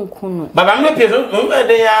 but I'm not appears.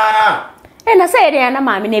 They are." And I said, "I am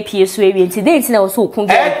mamma, appears swimming today. No, so cool.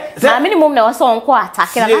 I minimum was so on quite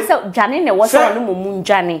attacking. I said, Johnny, was on the moon,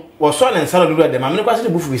 Johnny. Was son and son of the mamma, was the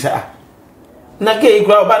buff with her. Nagay,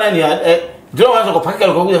 grow banana, draw us a packet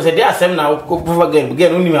of gold. There are 7 now, go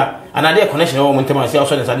again, only and I dare connection over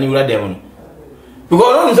myself and I knew that demon. You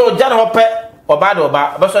go on so John Hopper. Or bad or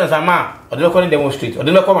bad, but son is a man, or the local demonstrate, or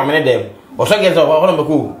the local man them, or so gets over one of the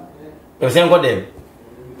cool. The same got them.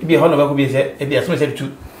 It be a honor could be said, if there's something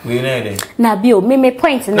to we know. Now, Bill, me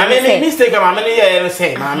point. Now, make mistake of my years,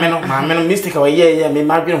 say, my man, mistake of a year, me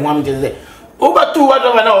margin 1 day. Over 2 what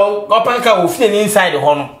over now, or Panka will fit inside the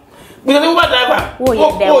honor. We don't know whatever. Oh,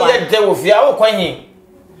 yeah, there will fear, oh, quite.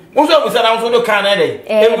 Most of us are out for the Canada,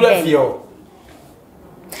 every fear.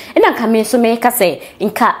 And I come in so make us say,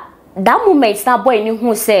 in cat. That moment na boy ni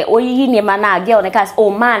who say oyi ni ma na girl na cast o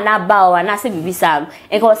man na ba o na se bibisa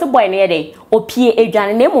and cause boy na dey opie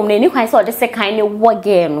edwane na mum na ni kwan say o de se kan ni wo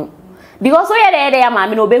girl no because o ye dey ma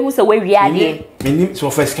me no be who say we wi ade me so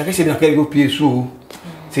first ka se na ka go pie so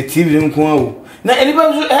se TV nko o na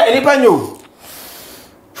enipa nyo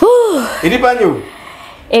enipa nyo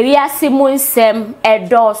Ewiase mu nsem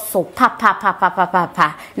edoso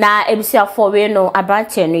papa na ebusuafo we no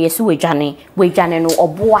abranche no yesu wedwane no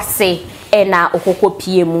oboase na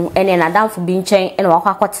okokopie mu ene na damfo bi nchen na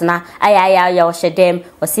wakakotena ayaya o hyedem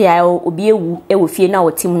o se ya obi ewu e wo fie na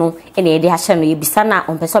otim no ene de ahye no yebisa na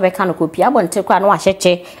ompeso beka no kopie abonte kwa no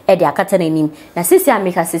ahyeche e de akata nanim na sisi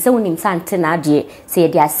ameka sese wonim sante na ade se ye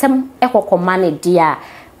de asem ekokoma ne de a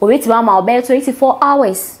obetima ma obe 24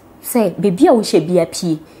 hours say baby a wo hye bia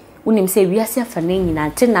pie unim say wiase afa na nyina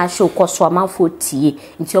nte na show koso amanfo tie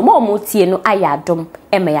nti omo tie no ayadom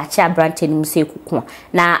ema ya che abrante nim say kuku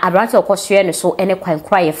na abrante okosoe ne so ene kwan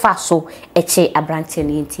kra ye fa so eche abrante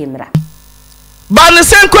ne ntie mra ba ne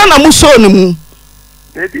senko na muso ne mu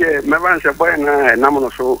e die me ban se boy na mo no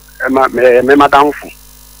so ema me madamfo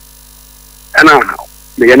ena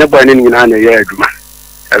me ye ne boy ne nyina na ye aduma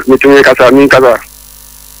me tumi kasa mi kasa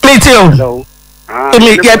Little.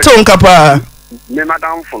 Me get on kapa. Me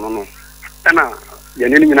madam for no. Ena ye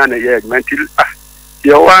ni nyina na ye mentil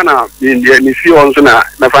ye wana ni fi on so na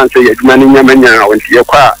me fan say ye aduma ni nyama nya wonti ye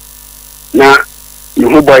kwa na ni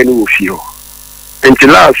hu boy ni wo fi o.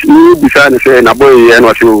 Until last ni bisa na say na boy ye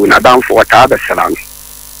no so na dam for ta be salam.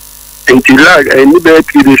 Until last ni be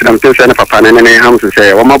 3 days na say na papa na ne ham so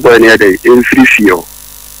say wo ma boy ni dey in free fi o.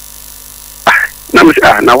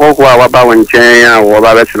 Na wo wa ba won chen ya wo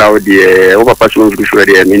ba be sala odi wo papa so nfu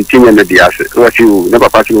de mintinya na dia se wo si wo na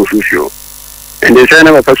papa so nfu fi o and they say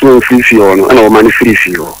na papa so nfu fi o no na wo ma ni free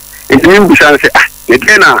fi o enti mi bu san say ne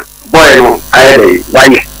de na boy no aye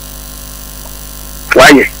waye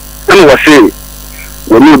na wo say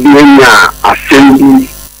wo no bi enya assembly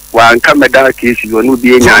wa nka meda kesi wo no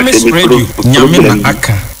bi enya assembly nyame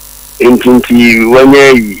aka enti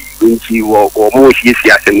wanye yi enti wo mo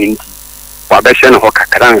hisi assembly Wabesha no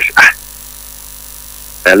kakran.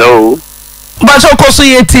 Hello. Baso koso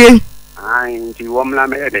yetie. nti womla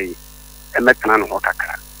me dey e metana no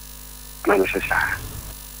kakra na no sesa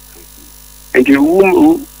nti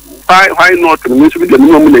why not me so be the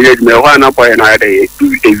minimum na yed me why na boy na dey e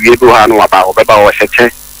wie do ha no aba obeba wo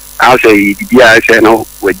seche how say bibia say no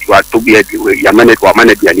we to be ya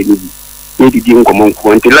manage ya ni di nkomo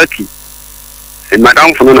nko nti lucky e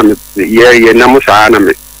madam fo no na me ye na musa na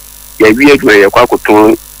me ya wie adwuma ye kwa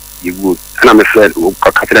koton yiwu na me fred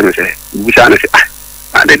ka katira me say busa na say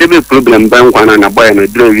and the problem ban kwana na boy no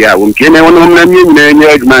dro wi a wo mpie na wono na mi na nya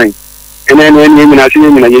adwuma ene ene na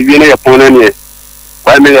sin na ye wi na ye pon na ne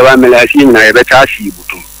kwa me la sin na ye beta shi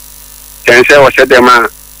butu tense wo se dem a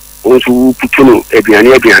onsu putuno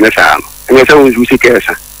aduane sa no ene se onsu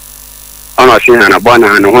sikesa ona sin na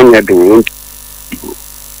bona na honya de won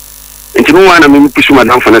nti mo wana me pusu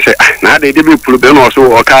madam fo na say na de problem no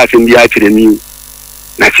so o ka sin dia kire mi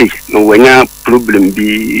na chi no wanya problem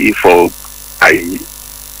bi for ai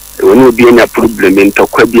wonu bi enya problem into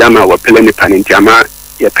kwa bi ama wa pele ni panenti ama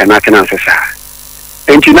ye penate na sesa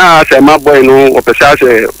enti na say ma boy no o pesa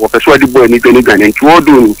say o pesa di boy ni gani gani enti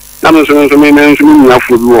wodu na me so me nya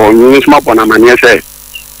fo bi o nyi so ma bona mane say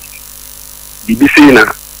BBC na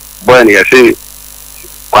boy ni say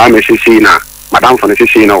kwa me say na madam fo na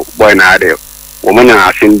say na boy na ade wo mo na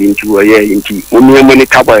asendi enti wo ye enti wo mi mo ni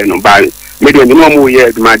ka boy no ba me de no mo ye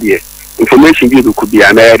aduma de information bi ku bi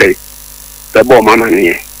ana ade the boy mama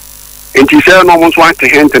ni enti say no mo so ante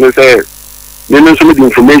hent no say me so me the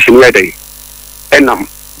information we dey enam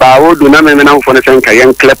ba wo do na me na fo na sen ka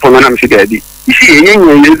yen clip no na me dey di isi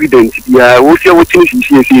enyen evidence ya wo se wo tin si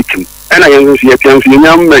tim ena yen so ye pian so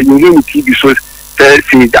nyam ma yin TV so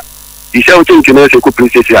say da isi wo tin na se ko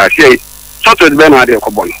princess ya say so be na de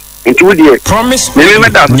ko bono enti wo die promise me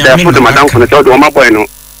da for the madam fo na say do ma boy no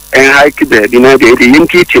en hike be di na de yin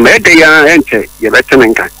ti tim e de ya ente ye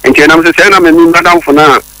betenenka enti na me say na me madam fo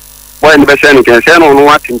na boy ni be say no ken say no no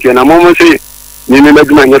watin ken na mo say ni me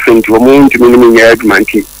maduma nya fenti o mo ntimi ni me nya aduma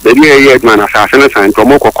nti be bi ye aduma na sa na san to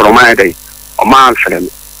mo kokoro ma dai o ma anfrem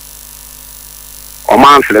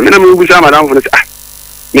na me busa madam fo say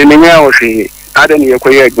ni me nya o fi adan ye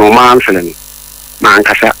koye aduma o ma anfrem ma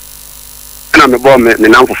ankasa na me bo me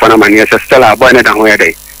na mfofo na mane say stella boy na da ho ye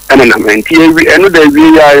dai ena na menti eno da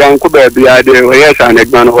wi ya yanko ba bia de o ye sa na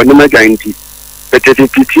aduma no ni ma ganti petete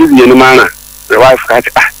TV ni ma na the wife got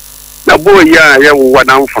na boy ya wo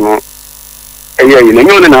wadam fo no eye ni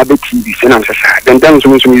nyo na be TV se na sasa den dan so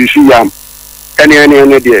yusu yam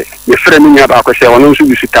ene de ye frɛ mi nya ba ko se wono so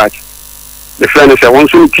yusu touch the friend say won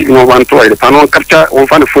so ti no wan to the panon capture won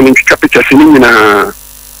fa the phone ki capture se ni na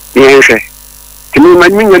ni ense ti mi ma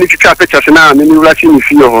mi nya ni capture se na mi ula ti ni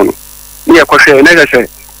fi ho no ni e ko se na se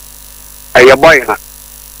aye boy na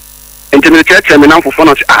internet chat me na fofo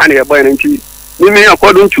no na ye boy na nti ni me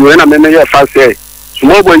according to na me ye fa say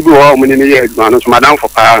small boy bi ho mo ni ye no so madam for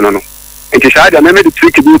pa no enti saada me me the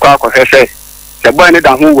trick bi ko akɔhwɛ sɛ sɛ boy ne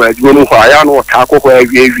da ho wa adwuma no hɔ aya no ta akɔkɔ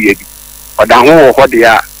awie bi ɔda ho hɔ de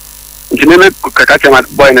a enti me kaka kyɛma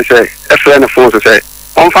boy ne sɛ ɛfrɛ ne phone so sɛ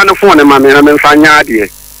ɔmfa ne phone ne ma me na me mfa nya ade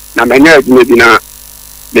na me nya adwuma bi na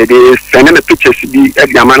me de send me pictures bi e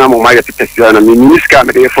dia mana mo ma yɛ pictures na me ni ska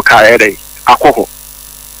me de fo ka ɛdɛ akɔkɔ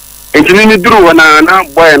enti me duru wɔ na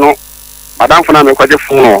boy no madam fo na me kɔgye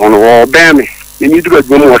phone no wɔ bɛn me ni duru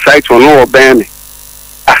adwuma wɔ site no wɔ bɛn me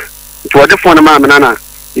to the phone ma na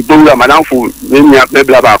igbowa madam fu nya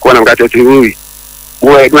mebla ba ko na ngata tiwi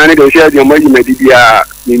wo e gane de sia de mo yi medibia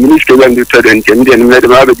ni minister wa ndi president ndi ne me de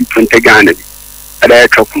ba be 20 Ghana bi ada e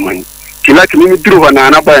top man ti la ti mi duru ho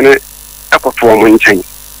na ba ne akoto mo nchen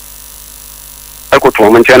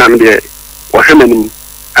na me de wo hemani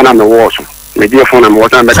ana me wo so me de phone na me wo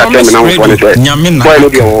tan be ka tell me na wo ne se boy no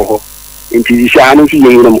de wo ho nti sia no fi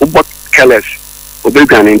yin no ubot careless obe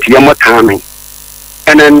gane nti yamo tamen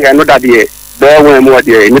enen ya no da de be wen mo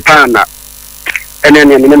de ni pana enen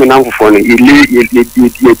ne me na mfofo no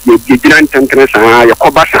ye dinan tentene sa ya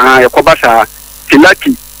koba sa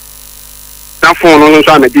tilaki na phone no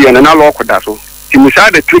so na de na lo koda so ti musa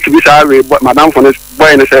de trick bi sa we madam phone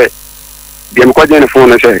boy ne say de me ko je ne phone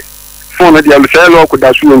ne say phone de alu say lo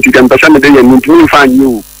koda so nti dem pesa me de ya nti fa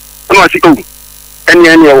nyu no si ko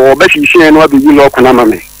enen ye wo ba si shi no abi lo ko na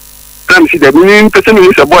mame I'm see the person who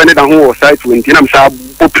is a boy and who site when I'm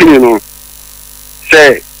opinion no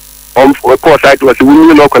say of course site was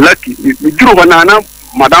winning local lucky we drew banana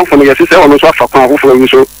madam for your sister on so for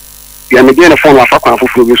so ya me dey na phone afa kwa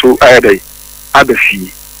foforo so ayedai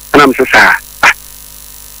abafi and I'm say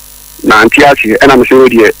na anti achi and I'm say we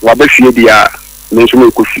dey wa ba fie dia me so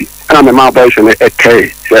me kofi and I'm ma boy so na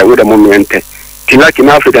ekei say we the moment tilaki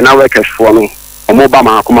na Africa na workers for no omo ba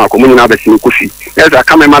ma akoma ko munyi na ba sini kofi yes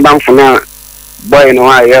aka me madam for na boy no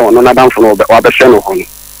I on another for the same one.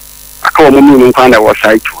 I call me in kind of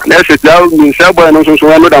site. Let's sit down in Sabah and also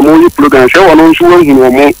one of the movie programs. So on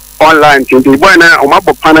online to the boy now, my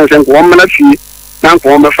panels and 1 minute fee, now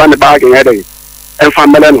for my fan the bag in headache and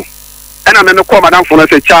fan Melano. And I'm in the call Madame for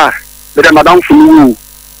a child, but I'm Madame for you.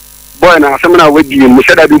 Boy, now someone with you, we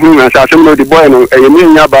said I do and I some of the boy and a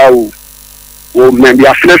million about. Or maybe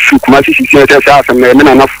a flesh to come to see us and men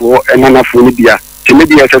enough for and enough for Libya. To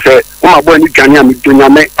maybe as I say, my boy, Ghana, Dunya,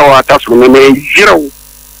 or task from zero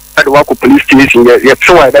at the Wako police station. Yet,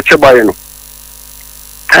 so that's a boy.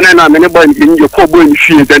 And then I'm in your core boy in the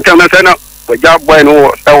field and tell us, I know, but job boy,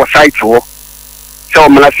 no, our site for. So,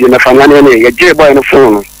 Malassi and the family, a gay boy on the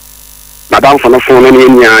phone. Madame from the phone, and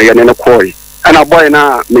in a quarry. And a boy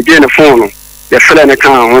now, me gain a phone, the fellow in the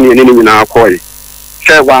car, only in our quarry.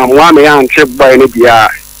 Say one man chip by any dia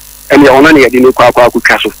and the only didn't quack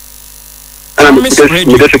castle. And I'm just a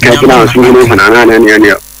cat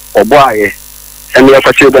or boy, and the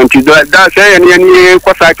other children to do that. Say, and any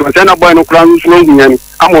quasite was an boy no crowns long and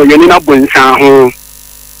I'm all in up in home.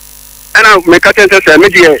 And I'll make a test as a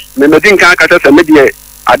media, Medin can't cut as a media.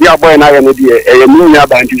 I dear boy and I am a media, a million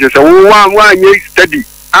bandages, one year steady.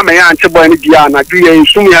 I'm a young boy in the and I do a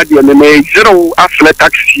soon had the name zero after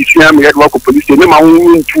taxi. I'm at local police station. My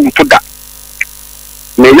own to that.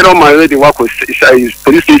 May you know my lady walk with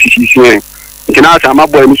police station. She's saying, you can ask my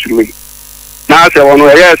boy, Miss Louis. Now, I say, oh, no,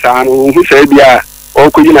 yes, and who said, yeah, or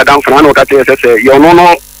could you not down for an hour? I say, you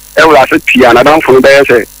know, ever as a piano down from there,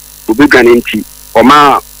 say, to be granting tea or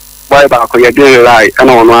ma, why back or your daily life, and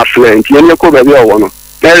on our friend, and you could be one.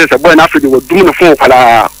 There is a boy in Africa who do the phone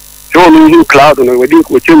for so new cloud and we do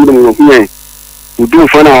with children who do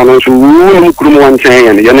for now, so we could one chain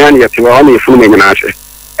and Yanani to only filming an answer.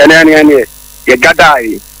 And then you got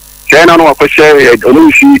die. Say, no, I say,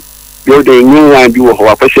 don't see you the new and you who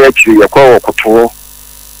appreciate your call or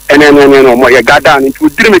and then you got down into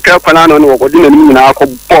dream a carpal or what didn't mean I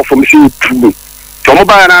could pour from sea to so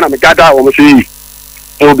mobile and I got out on the sea.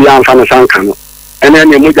 Will be on Fan Sankan. And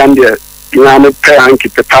then you move down there. You know, I'm a parent,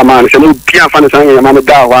 keep the Taman, so you can't find a Mamma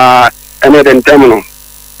Dawa, and then terminal,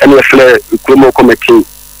 and a flare, Kumo committee,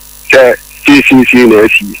 say,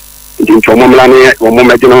 CCC, into Momlani, or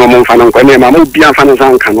Momajino Monfan, and I'm be on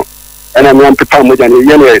Fanazan, and I'm on Papa with an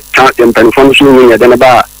yellow chant and pension, then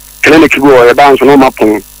about clinic go a bounce on my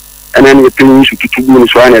pony, and then you finish to 2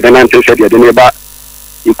 minutes, and then I said, you're the neighbor,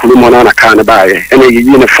 you couldn't monana can't buy, and a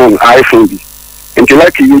uniform iPhone. And you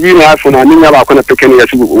like you iPhone, I mean, I'm going to pick any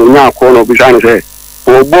as you now call or design say,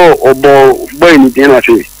 or boy, in dinner,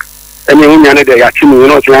 say, and then you day, I think you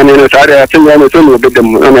know, I think I'm going to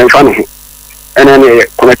them and then fun. And then a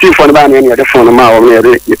connective phone about any other phone, a mile,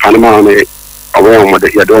 the Panama, away on the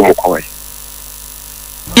Yadomo coy.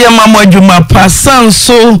 Yeah, Mamma Juma Passan,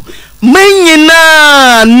 so many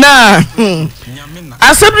na.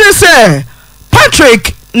 I simply say,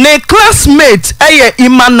 Patrick. Ne classmate eye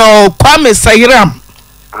Emmanuel Kwame Sayiram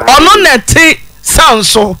ono nete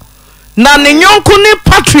sanso na ne nyonko ne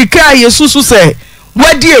Patrick aye susu se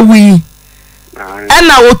wadi ewi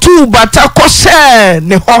ena otu bata kose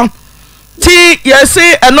ne ho ti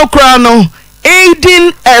yesi enokra no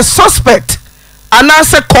aiding a suspect and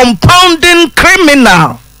as a compounding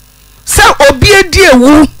criminal se obi edi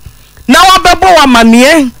ewu na wabebo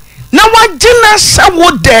wamanie na wagina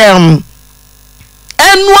sawo dem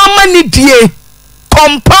Enwa die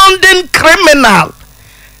compounding criminal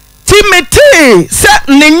Timothy set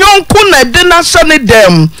ne nyonko na de na shane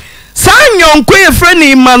dem sa nyonko ye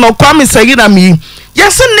frɛ Emmanuel Kwame Sayiram yi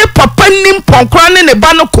yɛse ne papa nim ponkra ne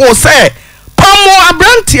ba no ko sɛ pamo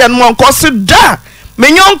abrantie no nko se da me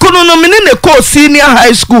nyonko no me ne ko senior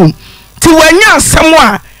high school ti wanya asɛm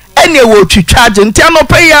a ɛne wo twitwaje nti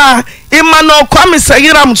anɔpɛ ya Emmanuel Kwame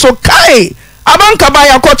Sayiram so kai abanka ba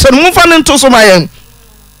yakɔche no mfa ne nto so mayen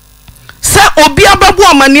se obi ababu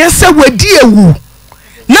amane se wadi ewu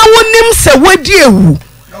na wonim se wadi ewu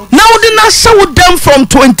na wodi na show them from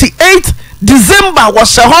 28th December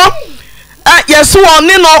was ho yes won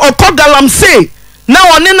ni no okogalamse na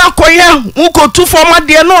woni na koye ukotu forma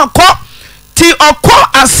de no akọ ti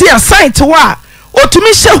okọ ase site wa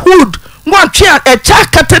otumi she hood mo atwe a cha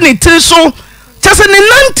kata ne tiri so chese ne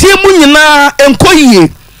nantie mu nyina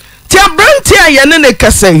enkoyie ti abranti ayene ne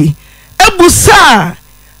kasai ebusa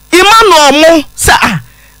Emmanuel mo sa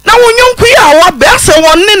na wonyonku ya wa be ase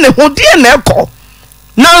wonne ne hodie na ekọ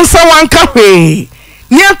na nsa wanka hwe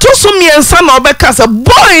ne to so miensa na obeka se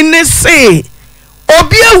boy ne se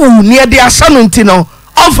obi ewu ne de asa no ntino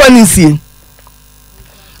ofanisi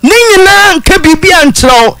ni nyina nka bibia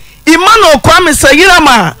nkyerɛw Emmanuel Kwame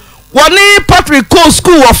Sayiram woni Patrick Co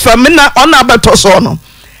school of femina ona beto so no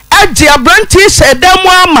agye abrantie hyɛ dɛm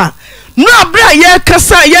ama no abra ye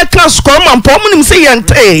kasa ye class ko man pom nim se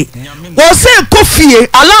yente wo se kofie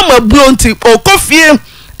alarm abuo nti o kofie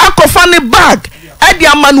akofa ne bag ade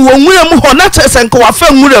ama no nwura mu ho na kyese nko wa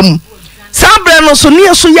fa nwura mu sabre no so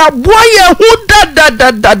ne so ya boa ye hu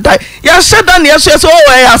da ya sheda ne so so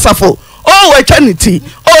o ya asafo o eternity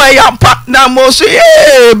o ya pa na mo so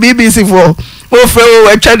BBC for o fe o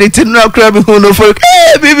eternity no kra bi hu no for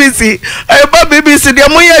BBC e ba BBC de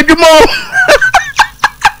mo ya adwuma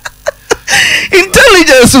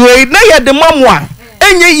intelligence way na ya de mamwa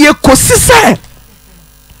enye ye kosise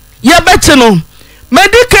ye beti no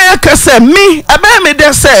medical yakase me aba me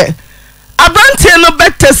de say abantie no be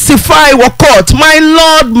testify wo court my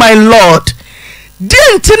lord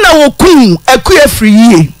denti na wo kun akua free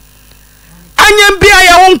ye anyam bia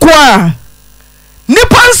ya wonko a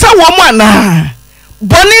nipa nsa wo mu ana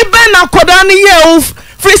boni be na koda ne ye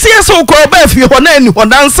free se so ko ba fie ho na ani ho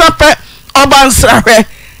dansa pe obansahwe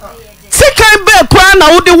sikan be kwa na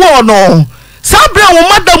wo de wo no sabre wo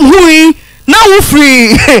madam hui na wo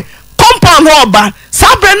free compound oba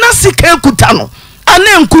sabre na sikan kuta no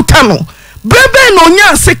ana nkuta no brebe no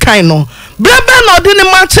nya sikan no brebe no de ne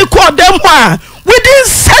mache ko dem ho within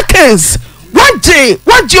seconds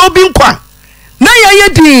waje obi nkwa na ye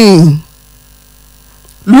din.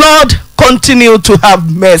 Lord, continue to have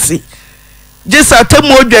mercy. Jesus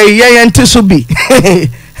atemodwa ye nti so bi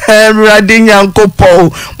Erade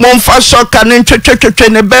nyankopɔ momfa shoka ne twetwetwe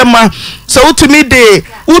ne bema so utumi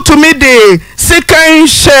de sikan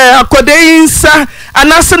hye akode insa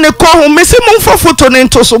anase ne ko ho mesi momfa photo ne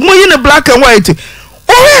nto so moyi ne black and white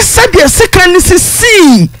o said de sikan ne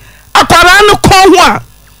si akwara ne ko ho a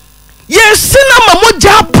yes na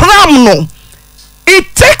mamoja pram no.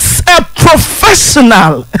 It takes a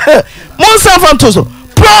professional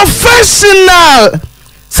professional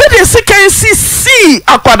so the second see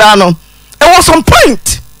akwada no it was on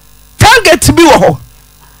point target to be wo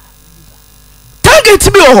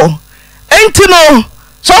enti no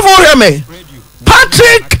so for me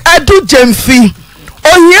Patrick Adu Jemfi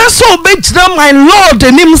onye so obejira my lord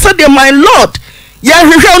enim so de my lord ya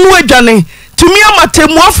hwehwe no adwane tumi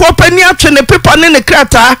amatemuafo pani atwe ne paper ne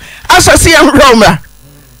krata asase ya hwehwe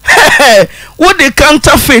what the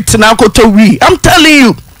counterfeit na koto wi I'm telling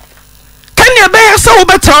you can you be so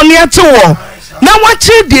better on your tour now watch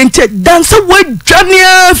it the inche dance we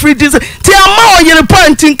dwane free this ti ama Oyerepa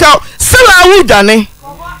ntinka sela wu dwane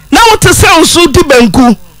now what to say so di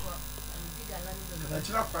banku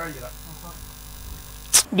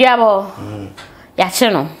diabo ya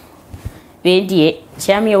cheno we die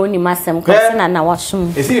chiame woni masem ko sina na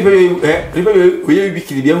wasum esi be oye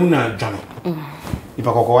bikiri bia hu na dwane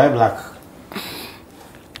ipa koko white black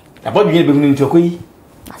abo bi be hu ntokoyi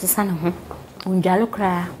asesa na ho unjalo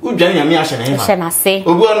kra udwane ya mi ahye na hema ahye na se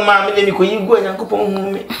obi onu ma me ni koyi gu anyankopon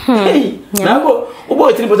hu me na go obo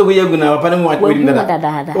etini poto koyi gu na papa ne mu wadi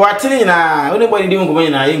dada watini na one boy ndi mu ko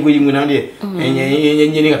na ye ngoyi mu na de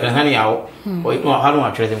enye ni kakran hani yawo o no ha no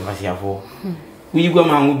atwere dem kasi afo uyi gu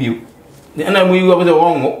ma hu biu na mu yi gu bo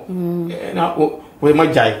wonwo na we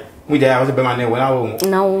majai mu jaya wo se be ma ne wo na wo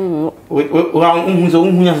na wo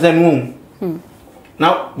unhunya se nu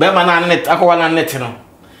na be ma na net akwa na net no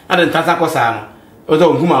ade ntasa ko sa no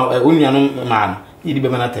ozo nkuma onua no ma no yidi be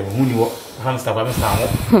ma na tem hu ni wo fan sta kwa mesa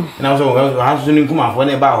ho na so ha so ni nkuma afo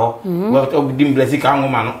na ba ho wo dim blesi ka ho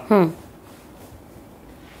ma no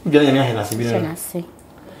jana nya na se bi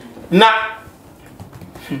na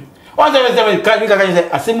ozo me se ka ni ka se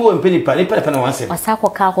asemu wo mpeni pa ni pa na wanse asako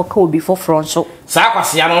ka obi for front so sa kwa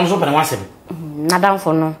sia no so pa na wanse na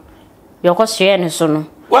danfo no yoko hye ne so no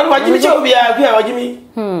wajimi che obi a ku a wajimi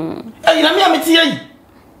na mi ameti yi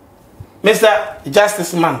Mr.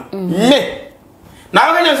 Justice Man me na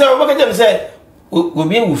wa kan say o ba kan say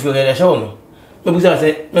obi ewu fi re show no me buza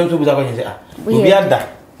say me so buza kan say obi ada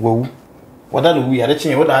wo wada no wi ada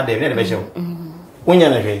chin wada ada ne be show wonya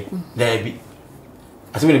na hwe da bi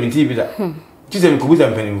asebe ne TV da ti se me ko buza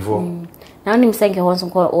mpanimfo na onim say ke wonso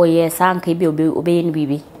ko o ye sanka bi obi ni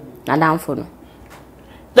bibi na danfo no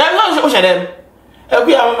da no so shedem eku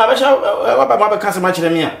ya ma be show wa ba ma be kan se ma kire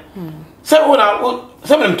me a se una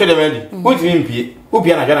se me mtede medi utimi mpie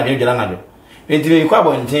upia na jana jana na do enti ko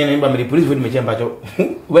abo ntin ne ba me police for me chemba cho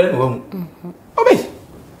wele no wamu obi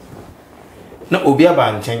na obi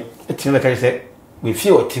aba nchen etimi ka se we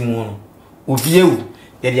fie otimu no obi ewu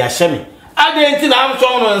ye dia hye me ade enti na am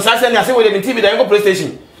so no nsa se na se we de TV da ngo police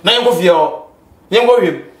station na ngo fie o ngo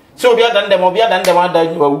wiem se obi ada ndem ada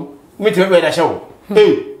wawu mi ti we da hye wo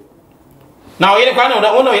na oyere kwa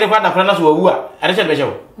na ono oyere kwa da kwa na so wawu a ade che be hye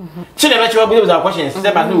wo chine be che wa buza question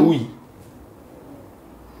se ba no wi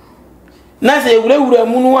na se wura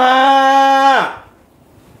mu no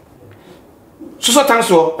so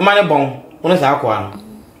tanso e ma ne bon wona sa akwa no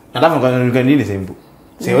na da fon kan ni sembu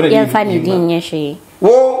se wona ye fa ni din ye hwe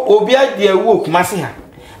wo obi ade wo kumase ha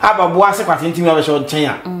ababo ase kwate ntimi wa be so chen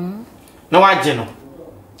a na waje no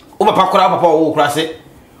o papa kora papa wo kora se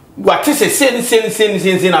wa te se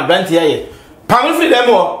sen na brand ye pam free dem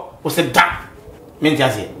o se da menti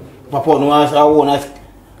ase papa no wa wo na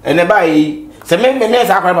ene bai se me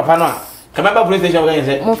sa akwa papa no a ka ba police station ga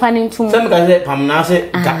se mo fa ni ntum se me ka se pam na se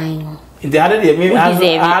da inde hade de me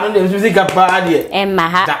anu de music pa de emma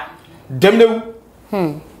ha dem lewu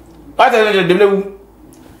ata de dem lewu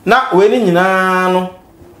na we ni nyina no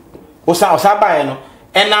osa bae no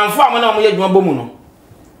enamfo amana mo yadwuma bomu no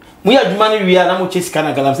mo yadwuma no wi na mo chesika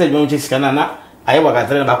na galam se adwuma mo chesika na aye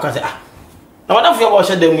wakatre na ba kwa se na wadamfo yo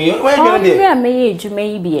hye dem yi we adwuma de ya me ye adwuma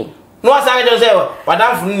yi bie no asa ga se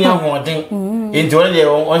wadamfo ni ahoden enti won de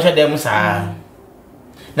on hye dem saa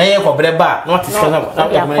na ye ko bre ba na watisika na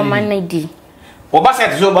ya koma na di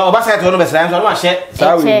obasite no be sra no hye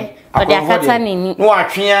saa wi ode akata ni no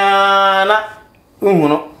atwea na uhu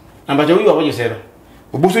no na ba je wi obo je se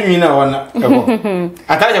obusu nyina wana ebo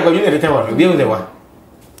ataraja kwa nyina rete wana bi unze wa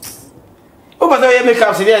o ba ye make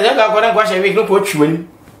up se dia ga kwa na kwa she week no po twani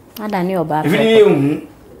ada ni oba evi ni ehu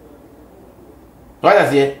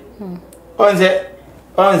wala se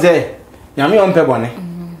onze nyame on pe bone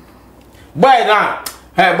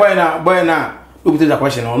boy na o butu da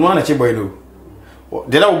question no na che boy no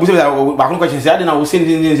de la obusu da ba kun question se ade na o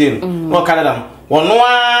sen no kala da wono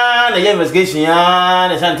na ye investigation ya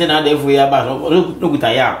na sante na da fu ya ba no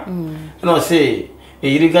guta ya no say e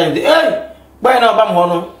yiri gan de boy na ba mo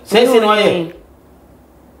hono se no ye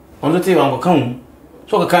ono ti wa kan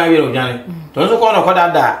so ka kan wi ro jan to so ko na ko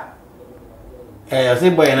da say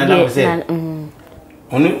boy na da se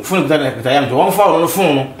ono phone guta ya to won fa ono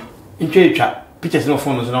phone no ntwa pictures no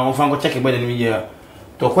phone so na won fa ko check boy na mi ye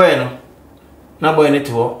to ko e no na boy na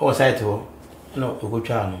ti wo o site wo no o ko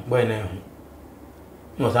twa no boy na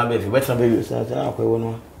no sa be fi better be sa akwa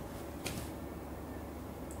wono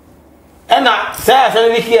ena sa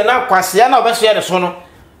ni ki na kwase na obeso ye de so no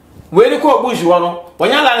we ni ko bush wo no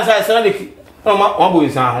wonya la na sa ni ki no ma bo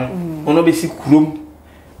nsan ho ono be si kurom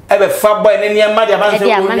e be fa boy ne ne ma de abanse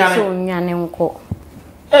wo nyane nko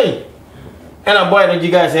ena boy no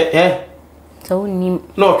jiga se so ni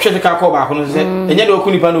no twete ka ko ba ko no se enye de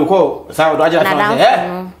okuni pa no ko sa do ajira fa se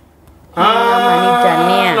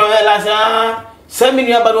no la sa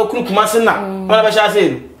semini aba no kuru kuma senna wala ba sha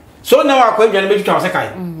se so na wa ko edwane be twitwa se kai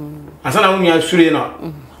ansa na wonu sure no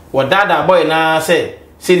wo dada boy na se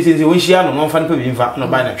sen won hia no fa npa bi mfa no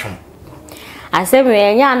ba na twom asem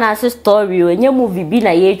enya na se story o enya movie bi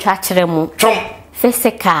na ye twa kire mu twom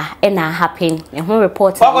physical ena happen e ho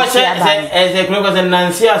report ko se kuno ko se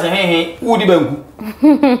nansi ase hehe wudi bangu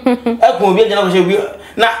e ko bi ejana ko se bi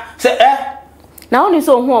na se na oni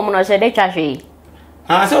so hu omo no se de twa hwe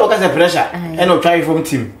se o ka se pressure e no try from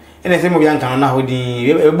team ene se mo bi anka na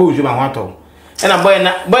hodi e bo uzu ma ho ato e na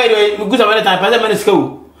boy do gusa mane time pa se mane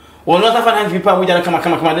skawo won no ta fa 100 people mo jana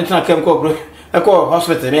kama de tana kem ko bro e ko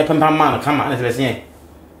hospital me pampa man kama na se be sen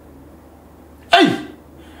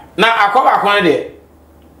na akoba akon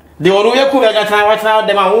de onu ye ku be jana wa tana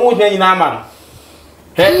de ma wo hwe nyina ma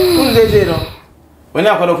kun de no woni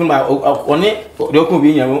akodo kun ba oni de ku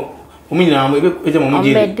bi nya mo mi nyina mo e je mo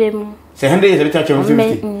je se 100 se beta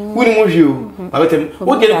 50 woni mo hwe o ba betem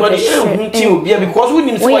o de ko de ti obi because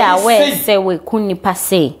woni so we say we kun ni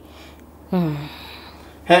passe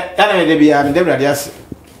ana de bia me de brade ase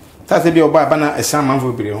ta se bi oba ba na esa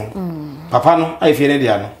manfo bire ho papa no ai fie ne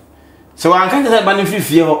dia no so an kan ta ba ne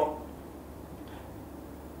fie ho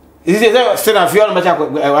is it se na fie no ba cha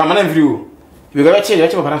amana fie o bi ga che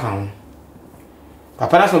papa na kan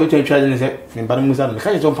papa na so be twa ne se me ba no musa no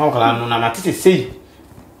ka je to pam kala no na ma tete sei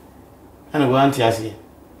ana go anti ase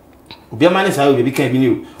obi amane sa obi kan bi ni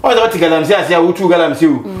o o da wati galam se ase a wutu galam se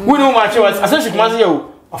o woni o ma che ase shi kuma se o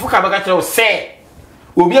afuka ba ka kire o se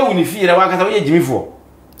obi a wuni fi ra wa ka sa wo ye jimifo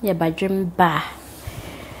ye ba dwem ba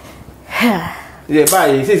ye ba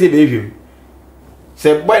ye se be hwem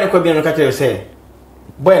se boy no ko bi no ka kire se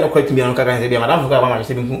boy no ko timi no ka kan se bi madam fuka ba ma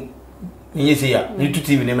se bi ku ni ye se ya ni tu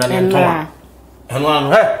tv ne mra ne to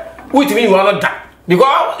anu wuti mi wa no da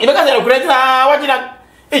because ibe ka se no kureti na wajina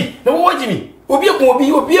na wo wajimi obi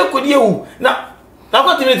ekodi ewu na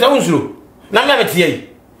ko timi ta unsuro na me metie yi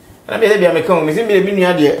na me se bia me kan me se bi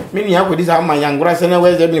nua de me nua akodi sa ma yangura se na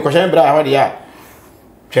we ze bi ko hye bra ho de ya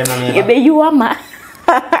twa na me ebe yu ama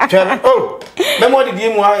twa me mo de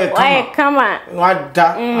mu ha e kama wa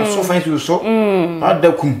da so fan so wa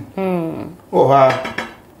da kum ha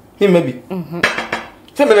ni me bi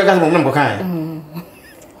Tell me, I got some number kind.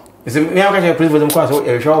 It's a mere president class or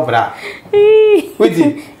a shop for that. With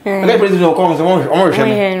it, I got president comes or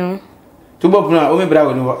to Bob now, over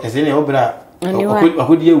Brown, as any opera. I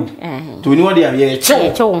could you to know the idea.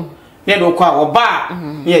 Chow, never quite or bar,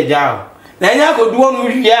 yeah, Jow. Now I could do one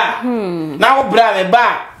with ya. Now, Brown and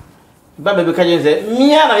bar. Baby, because you say,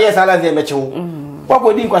 Miana, yes, I like them at you. What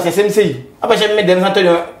would you was a sensei? I wish I made them not to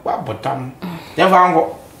know what time. Never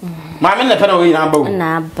uncle. My men, the penalty number.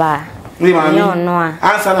 Naba. No,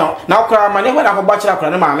 answer now. Now, cry my name when I go back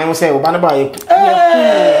to my man will say, Banaba.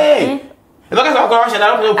 Hey! Look at our crush and I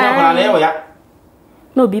don't know.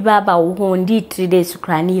 No, be Baba who indeed 3 days to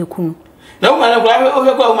cry near Kun. No man, over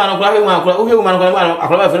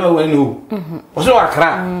was so I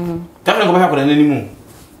cry. Don't go happen anymore.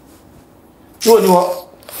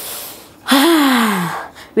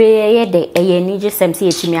 We need just some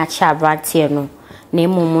see to me a child right here. No,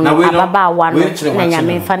 name Baba one, and I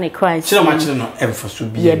mean funny cries. So much emphasis to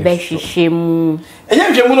be a beshy shame.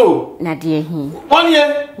 And you know, Nadia, 1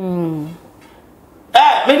 year.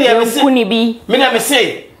 Maybe I may be. Maybe I may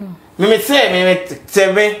say,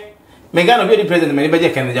 may God be the president, many better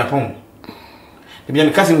can Japan. To be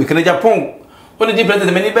a cousin with Japan. What did the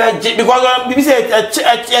president many bad because we say a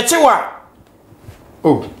chihuahua.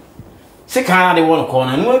 Oh, sick how they want to call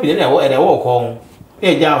and maybe they walk home.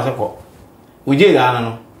 Yeah, Java. We did, I don't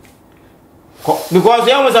know. Because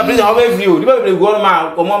they almost have been away from you. The baby go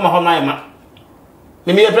on or Mamma Homa.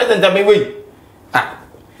 Maybe a president that may wait.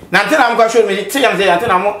 Now, I'm going to show me. See, I'm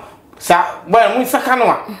saying, I'm well, we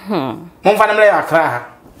Sakanoa. Monfamily, I cry.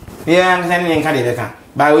 Yeah, I'm sending Canada.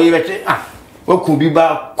 By way of what could be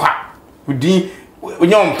about quack. Would you, when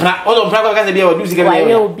you're on private, be able to do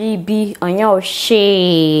BB on your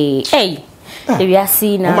shade. Hey, if you are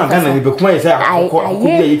seen, I'm going to be quiet. I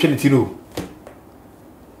can tell you.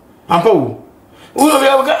 Uncle, what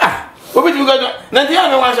would you got? Not the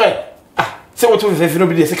other one, sir. So, what if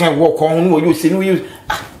nobody second walk on who you see? You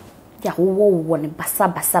ya wo one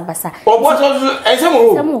basa. O boso ensemo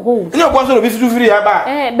ho. Ni o boso bi fitu firi ya ba.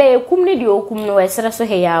 Be kum ni di okum no esere so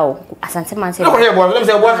he ya o. Asante man se. No he bo, let me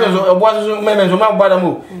say boso me so ma gbada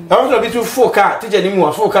mo. E wo so bi tu foka, teacher ni mu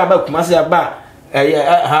a foka ba kuma se ya ba.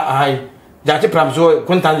 Hai. Jati pram so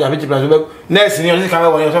kontan ja bi pram so nurse ni o se ka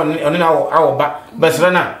wa oni na awo ba.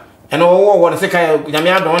 Besre na. Eno wo wo se ka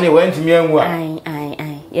nyame adon ni wa ntimi anwu a.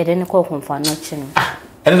 Ai. Ye de ne ko konfa no chi no.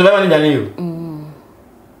 Eno so be ma ni jani yo.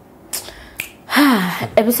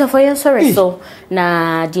 Episode for your sorry so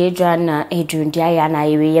na Deidran Adrian dia na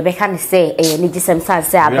yewe ye beka ne say ni gisem san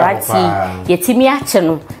say abrati yetimi ache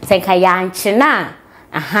no senka ya anche na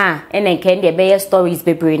aha ene nke de be stories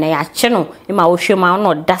bebre na ya ache no e ma wo hwema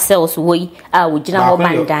no da cells wo a wo gina ho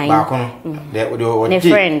bandan ba kono de wo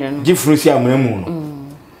friend difference amunamu no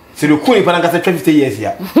se do kuni pa na kasa 50 years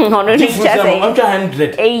ya no ni cha say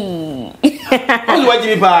 100 eh o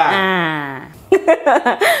wajibi pa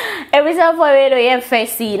Episode for radio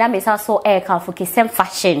FSC. Na me so air can for same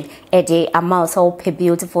fashion. A day amount so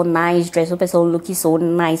beautiful, nice dress. So looking so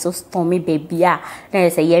nice, so stormy baby. Then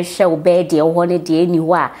say yes, show bed or one day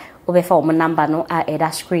anywhere. Over for my number no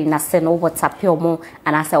that screen. Na send over WhatsApp your mo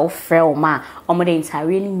and I say offer ma. Omo de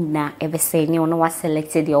entirely na ever say ni ono was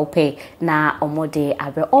selected the pay na omo de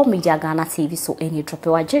abe all media Ghana TV so any drop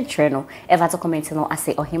your gentle no. Ever to comment no I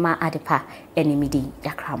say ohima adepa any midi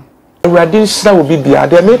yakram. Radin Shina will be there.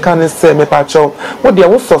 They make an say me pacho. What they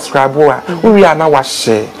will subscribe we are now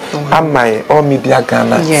share. Am my all media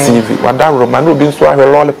Ghana TV. Wada Roman will be so a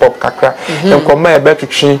lollipop kakra. Then come my better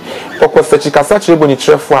tree. Oko sechi kasa chebo ni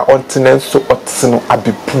trefu a ontinenso so otino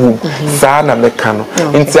abibu. Sana mekano.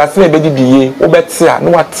 Inti asime bedi diye. Obeti a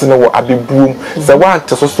no atino wo abibu. Sa wa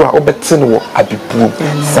ante so so a obeti no wo abibu.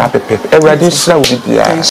 Sa pepe. Radin Shina will be there.